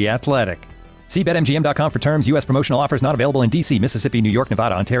subscription to The Athletic. See BetMGM.com for terms. U.S. promotional offers not available in D.C., Mississippi, New York,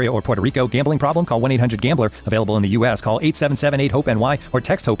 Nevada, Ontario, or Puerto Rico. Gambling problem? Call 1-800-GAMBLER. Available in the U.S. Call 877-8-HOPE-NY or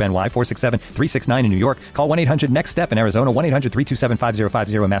text HOPE-NY 467-369 in New York. Call 1-800-NEXT-STEP in Arizona.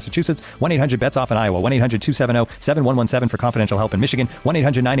 1-800-327-5050 in Massachusetts. 1-800-BETS-OFF in Iowa. 1-800-270-7117 for confidential help in Michigan.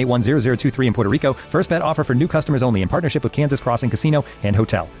 1-800-981-0023 in Puerto Rico. First bet offer for new customers only in partnership with Kansas Crossing Casino and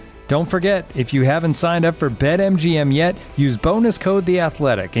Hotel. Don't forget, if you haven't signed up for BetMGM yet, use bonus code The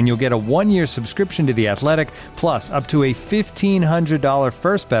Athletic, and you'll get a 1-year subscription to The Athletic, plus up to a $1,500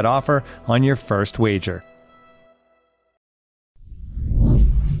 first bet offer on your first wager.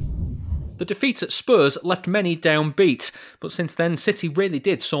 The defeat at Spurs left many downbeat, but since then City really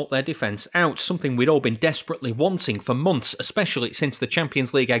did sort their defence out, something we'd all been desperately wanting for months, especially since the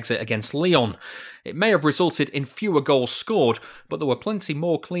Champions League exit against Lyon. It may have resulted in fewer goals scored, but there were plenty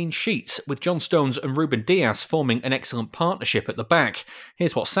more clean sheets, with John Stones and Ruben Dias forming an excellent partnership at the back.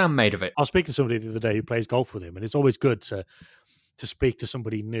 Here's what Sam made of it. I was speaking to somebody the other day who plays golf with him, and it's always good to speak to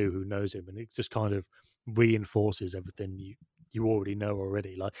somebody new who knows him, and it just kind of reinforces everything you already know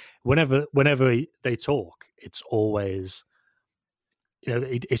already. Like whenever they talk, it's always,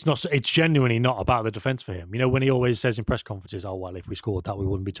 it's genuinely not about the defense for him. You know, when he always says in press conferences, "Oh well, if we scored that, we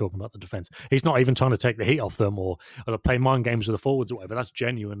wouldn't be talking about the defense." He's not even trying to take the heat off them or play mind games with the forwards or whatever. That's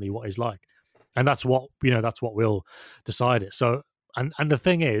genuinely what he's like, and that's what will decide it. So, and the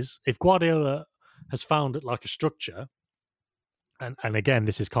thing is, if Guardiola has found it like a structure. And again,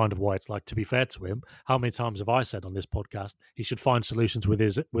 this is kind of why it's like, to be fair to him, how many times have I said on this podcast he should find solutions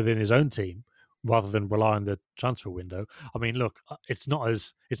within his own team rather than rely on the transfer window? I mean, look, it's not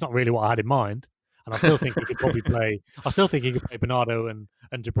really what I had in mind, and I still think he could probably play. I still think he could play Bernardo and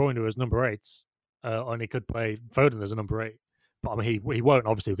De Bruyne as number 8s, and he could play Foden as a number 8. But I mean, he won't,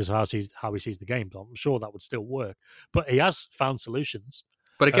 obviously, because of how he sees the game. But I'm sure that would still work. But he has found solutions.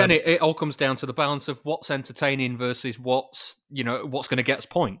 But again, it all comes down to the balance of what's entertaining versus what's going to get us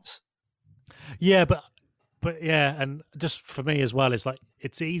points. Yeah, but yeah, and just for me as well, it's like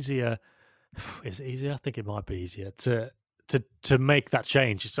it's easier. Is it easier? I think it might be easier to make that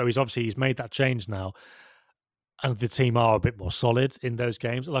change. So he's made that change now, and the team are a bit more solid in those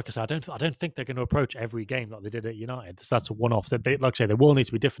games. Like I said, I don't think they're going to approach every game like they did at United. So that's a one-off. Like I say, they will need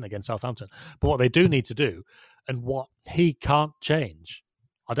to be different against Southampton. But what they do need to do, and what he can't change,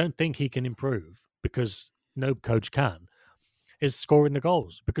 I don't think he can improve, because no coach can, is scoring the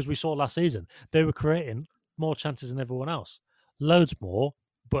goals. Because we saw last season, they were creating more chances than everyone else. Loads more,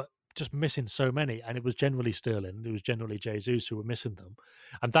 but just missing so many. And it was generally Sterling, it was generally Jesus who were missing them.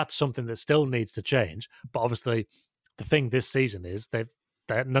 And that's something that still needs to change. But obviously, the thing this season is they're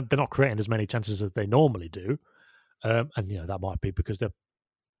not creating as many chances as they normally do. And, that might be because they're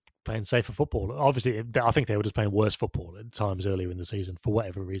playing safer football. Obviously, I think they were just playing worse football at times earlier in the season for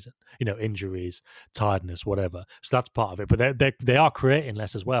whatever reason. Injuries, tiredness, whatever. So that's part of it. But they are creating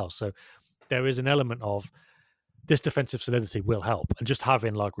less as well. So there is an element of this defensive solidity will help. And just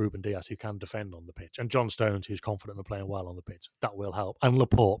having like Ruben Dias, who can defend on the pitch, and John Stones, who's confident and playing well on the pitch, that will help. And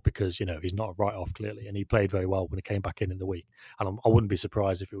Laporte, because, he's not a write-off clearly, and he played very well when he came back in the week. And I wouldn't be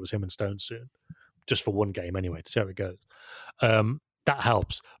surprised if it was him and Stones soon, just for one game anyway, to see how it goes. That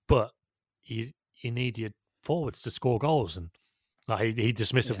helps, but you need your forwards to score goals. And he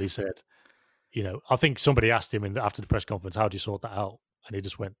dismissively said, I think somebody asked him after the press conference, how do you sort that out? And he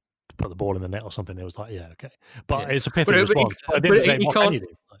just went to put the ball in the net or something. It was like, yeah, okay. But it's a pithy response. He can't,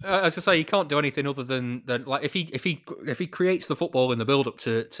 as I say, he can't do anything other than like if he creates the football in the build up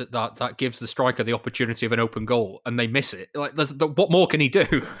to that gives the striker the opportunity of an open goal and they miss it. Like, what more can he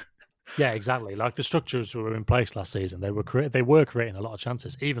do? Yeah, exactly. Like the structures were in place last season. They were creating a lot of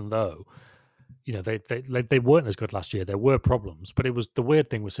chances, even though You know, they weren't as good last year. There were problems, but it was the weird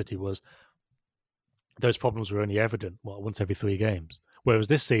thing with City was those problems were only evident once every 3 games. Whereas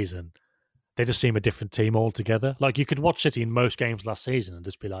this season, they just seem a different team altogether. Like you could watch City in most games last season and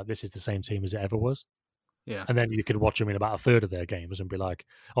just be like, this is the same team as it ever was. Yeah. And then you could watch them in about a third of their games and be like,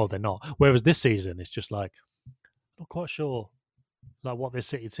 oh, they're not. Whereas this season, it's just like, not quite sure like what this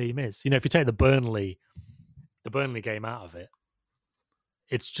City team is. You know, if you take the Burnley game out of it,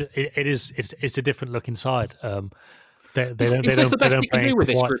 it's a different looking side. Is this the best you can do with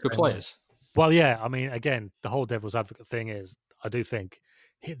this group of players? Well, yeah. I mean, again, the whole devil's advocate thing is, I do think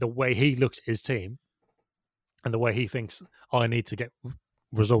the way he looks at his team and the way he thinks I need to get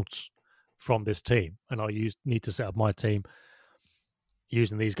results from this team, and I need to set up my team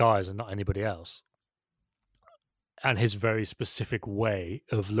using these guys and not anybody else. And his very specific way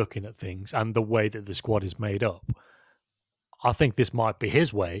of looking at things and the way that the squad is made up, I think this might be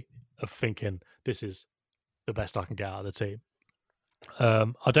his way of thinking this is the best I can get out of the team.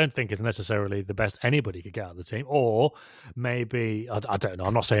 I don't think it's necessarily the best anybody could get out of the team, or maybe I don't know.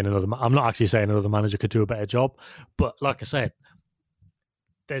 I'm not actually saying another manager could do a better job, but like I said,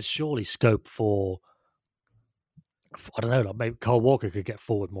 there's surely scope for I don't know. Like maybe Kyle Walker could get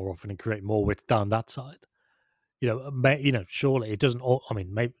forward more often and create more width down that side. Surely it doesn't. I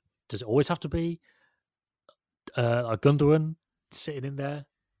mean, maybe does it always have to be a Gundogan sitting in there?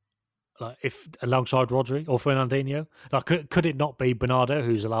 Like if alongside Rodri or Fernandinho, like could it not be Bernardo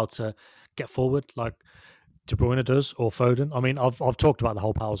who's allowed to get forward like De Bruyne does or Foden? I mean, I've talked about the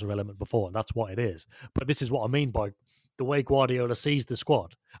whole Palser element before, and that's what it is. But this is what I mean by the way Guardiola sees the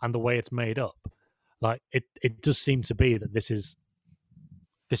squad and the way it's made up. Like it does seem to be that this is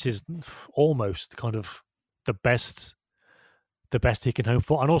almost kind of the best he can hope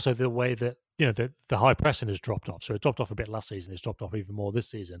for, and also the way that the high pressing has dropped off. So it dropped off a bit last season. It's dropped off even more this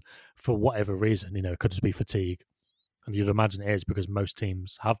season for whatever reason. It could just be fatigue, and you'd imagine it is because most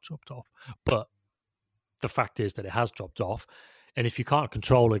teams have dropped off. But the fact is that it has dropped off, and if you can't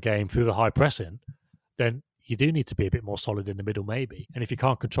control a game through the high pressing, then you do need to be a bit more solid in the middle, maybe. And if you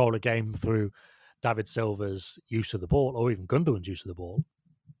can't control a game through David Silva's use of the ball or even Gundogan's use of the ball,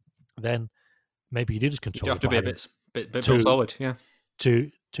 then maybe you do just control. You have to be a bit more solid, yeah.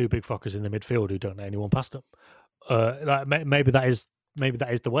 Two big fuckers in the midfield who don't let anyone past them. Maybe that is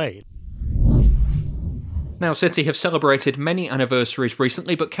the way. Now, City have celebrated many anniversaries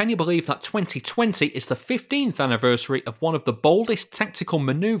recently, but can you believe that 2020 is the 15th anniversary of one of the boldest tactical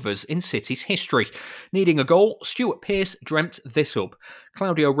manoeuvres in City's history? Needing a goal, Stuart Pearce dreamt this up.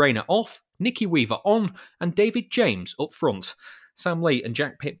 Claudio Reyna off, Nicky Weaver on, and David James up front. Sam Lee and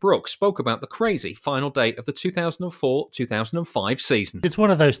Jack Pitt-Brooke spoke about the crazy final day of the 2004-2005 season. It's one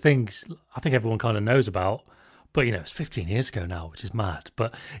of those things I think everyone kind of knows about, but it's 15 years ago now, which is mad.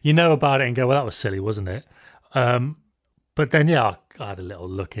 But you know about it and go, well, that was silly, wasn't it? But then, I had a little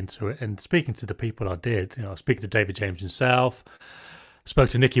look into it, and speaking to the people I did, speaking to David James himself, spoke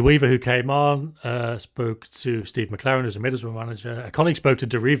to Nicky Weaver, who came on, spoke to Steve McLaren, who's a Middlesbrough manager. A colleague spoke to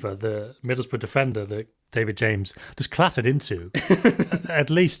Deriva, the Middlesbrough defender that David James just clattered into at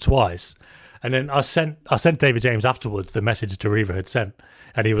least twice. And then I sent David James afterwards the message Deriva had sent,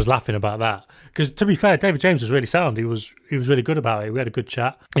 and he was laughing about that. Because to be fair, David James was really sound. He was really good about it. We had a good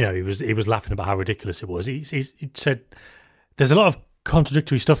chat. He was laughing about how ridiculous it was. He said there's a lot of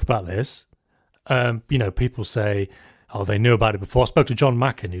contradictory stuff about this. People say, oh, they knew about it before. I spoke to John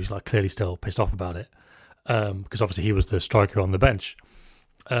Macken, who's like clearly still pissed off about it, because obviously he was the striker on the bench.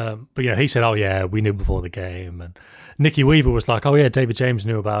 But he said, oh yeah, we knew before the game. And Nicky Weaver was like, oh yeah, David James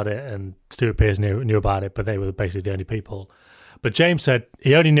knew about it and Stuart Pearce knew about it, but they were basically the only people. But James said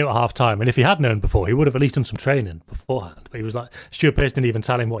he only knew at half time, and if he had known before, he would have at least done some training beforehand. But he was like, Stuart Pearce didn't even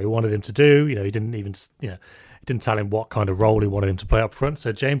tell him what he wanted him to do. He didn't even, he didn't tell him what kind of role he wanted him to play up front.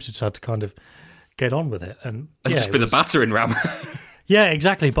 So James just had to kind of get on with it and just be the battering ram. Yeah,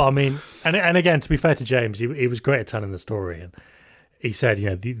 exactly. But I mean, and again, to be fair to James, he was great at telling the story, and he said,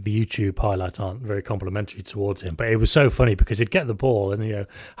 the YouTube highlights aren't very complimentary towards him, but it was so funny because he'd get the ball and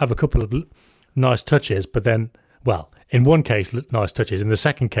have a couple of nice touches, but then, well, in one case, nice touches. In the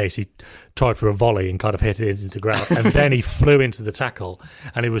second case, he tried for a volley and kind of hit it into the ground, and then he flew into the tackle,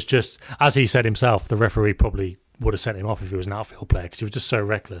 and it was just, as he said himself, the referee probably would have sent him off if he was an outfield player because he was just so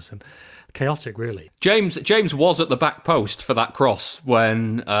reckless and chaotic, really. James was at the back post for that cross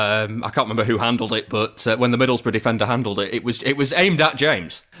when I can't remember who handled it, but when the Middlesbrough defender handled it, it was aimed at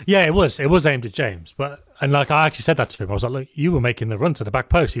James. Yeah, it was aimed at James. And I actually said that to him. I was like, look, you were making the run to the back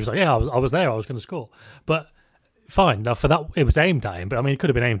post. He was like, yeah, I was there. I was going to score. But fine. Now for that, it was aimed at him. But I mean, it could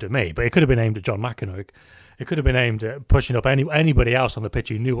have been aimed at me. But it could have been aimed at John Macken, It could have been aimed at pushing up anybody else on the pitch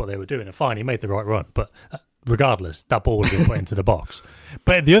who knew what they were doing. And fine, he made the right run, but regardless, that ball would have been put into the box.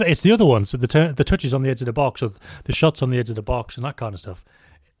 But it's the other ones, so the touches on the edge of the box, or the shots on the edge of the box, and that kind of stuff.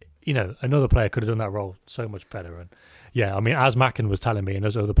 Another player could have done that role so much better. And yeah, I mean, as Mackin was telling me, and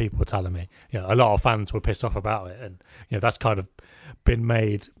as other people were telling me, a lot of fans were pissed off about it, and that's kind of been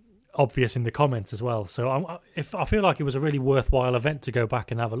made obvious in the comments as well. So I feel like it was a really worthwhile event to go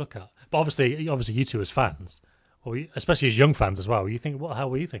back and have a look at. But obviously you two as fans, or especially as young fans as well, you think, what the hell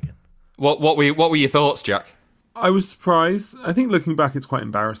were you thinking? What were your thoughts, Jack? I was surprised. I think looking back, it's quite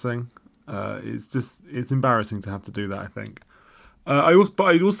embarrassing. It's embarrassing to have to do that, I think. I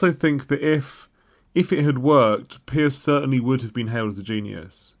also think that if it had worked, Pearce certainly would have been hailed as a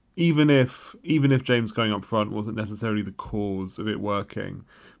genius. Even if James going up front wasn't necessarily the cause of it working,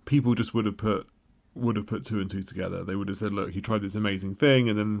 people just would have put two and two together. They would have said, look, he tried this amazing thing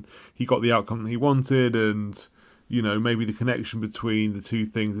and then he got the outcome that he wanted, and maybe the connection between the two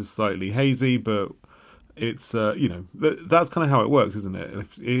things is slightly hazy, but it's that's kind of how it works, isn't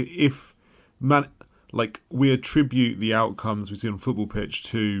it? If we attribute the outcomes we see on a football pitch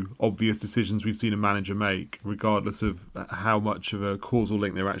to obvious decisions we've seen a manager make, regardless of how much of a causal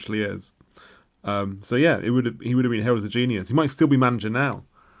link there actually is. He would have been hailed as a genius. He might still be manager now.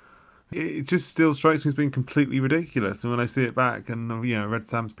 It just still strikes me as being completely ridiculous. And when I see it back and read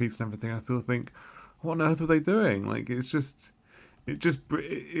Sam's piece and everything, I still think, what on earth were they doing? Like, it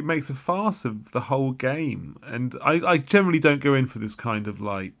makes a farce of the whole game. And I generally don't go in for this kind of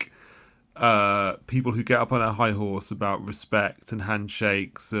people who get up on a high horse about respect and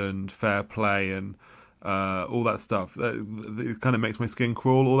handshakes and fair play and all that stuff. It kind of makes my skin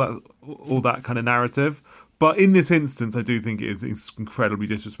crawl, all that kind of narrative. But in this instance, I do think it is incredibly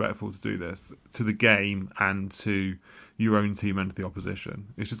disrespectful to do this to the game and to your own team and to the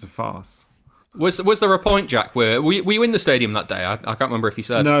opposition. It's just a farce. Was there a point, Jack, where were you in the stadium that day? I can't remember if you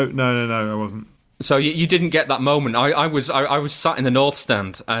said. No, I wasn't. So you didn't get that moment. I was sat in the north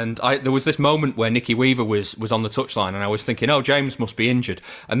stand, and there was this moment where Nicky Weaver was on the touchline, and I was thinking, oh, James must be injured.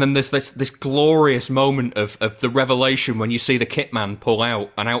 And then there's this glorious moment of the revelation when you see the kit man pull out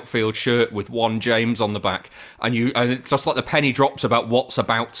an outfield shirt with one James on the back, and it's just like the penny drops about what's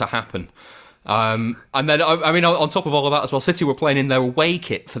about to happen. And then, I mean, on top of all of that as well, City were playing in their away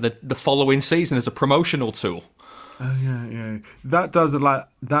kit for the following season as a promotional tool. Oh yeah. That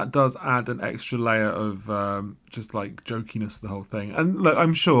does add an extra layer of just like jokiness to the whole thing. And look,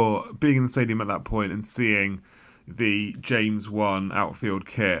 I'm sure being in the stadium at that point and seeing the James 1 outfield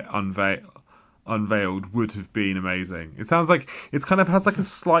kit unveiled would have been amazing. It sounds like it kind of has like a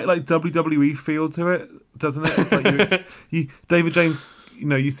slight like WWE feel to it, doesn't it? It's like David James.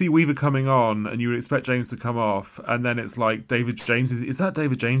 You see Weaver coming on and you would expect James to come off, and then it's like David James is that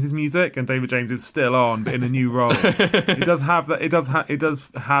David James's music? And David James is still on but in a new role. It does have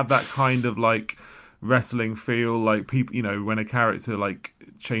that kind of like wrestling feel, like people, when a character like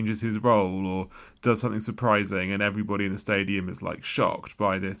changes his role or does something surprising and everybody in the stadium is like shocked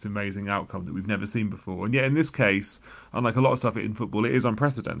by this amazing outcome that we've never seen before. And yet in this case, unlike a lot of stuff in football, it is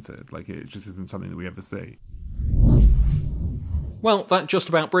unprecedented. Like, it just isn't something that we ever see. Well, that just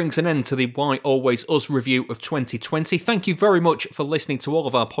about brings an end to the Why Always Us review of 2020. Thank you very much for listening to all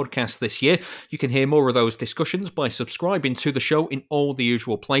of our podcasts this year. You can hear more of those discussions by subscribing to the show in all the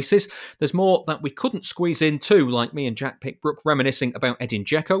usual places. There's more that we couldn't squeeze in too, like me and Jack Pickbrook reminiscing about Edin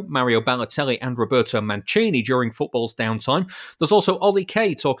Dzeko, Mario Balotelli and Roberto Mancini during football's downtime. There's also Ollie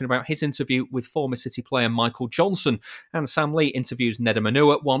Kay talking about his interview with former City player Michael Johnson, and Sam Lee interviews Neda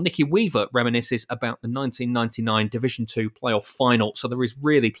Manua, while Nicky Weaver reminisces about the 1999 Division 2 playoff final. So there is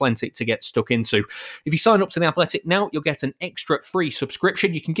really plenty to get stuck into. If you sign up to The Athletic now, you'll get an extra free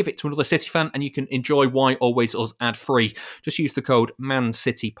subscription. You can give it to another City fan and you can enjoy Why Always Us ad-free. Just use the code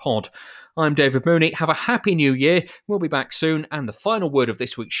ManCityPod. I'm David Mooney. Have a happy new year. We'll be back soon. And the final word of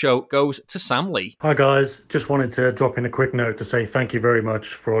this week's show goes to Sam Lee. Hi guys, just wanted to drop in a quick note to say thank you very much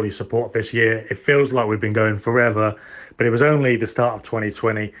for all your support this year. It feels like we've been going forever, but it was only the start of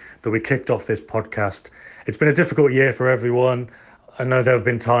 2020 that we kicked off this podcast. It's been a difficult year for everyone. I know there have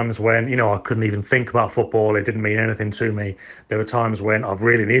been times when, I couldn't even think about football. It didn't mean anything to me. There were times when I've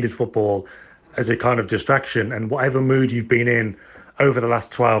really needed football as a kind of distraction. And whatever mood you've been in over the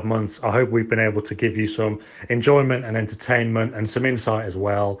last 12 months, I hope we've been able to give you some enjoyment and entertainment and some insight as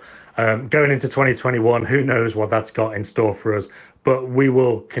well. Going into 2021, who knows what that's got in store for us, but we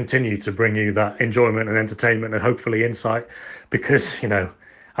will continue to bring you that enjoyment and entertainment and hopefully insight because,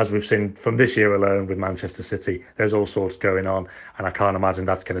 as we've seen from this year alone with Manchester City, there's all sorts going on, and I can't imagine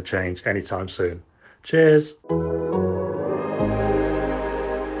that's going to change anytime soon. Cheers.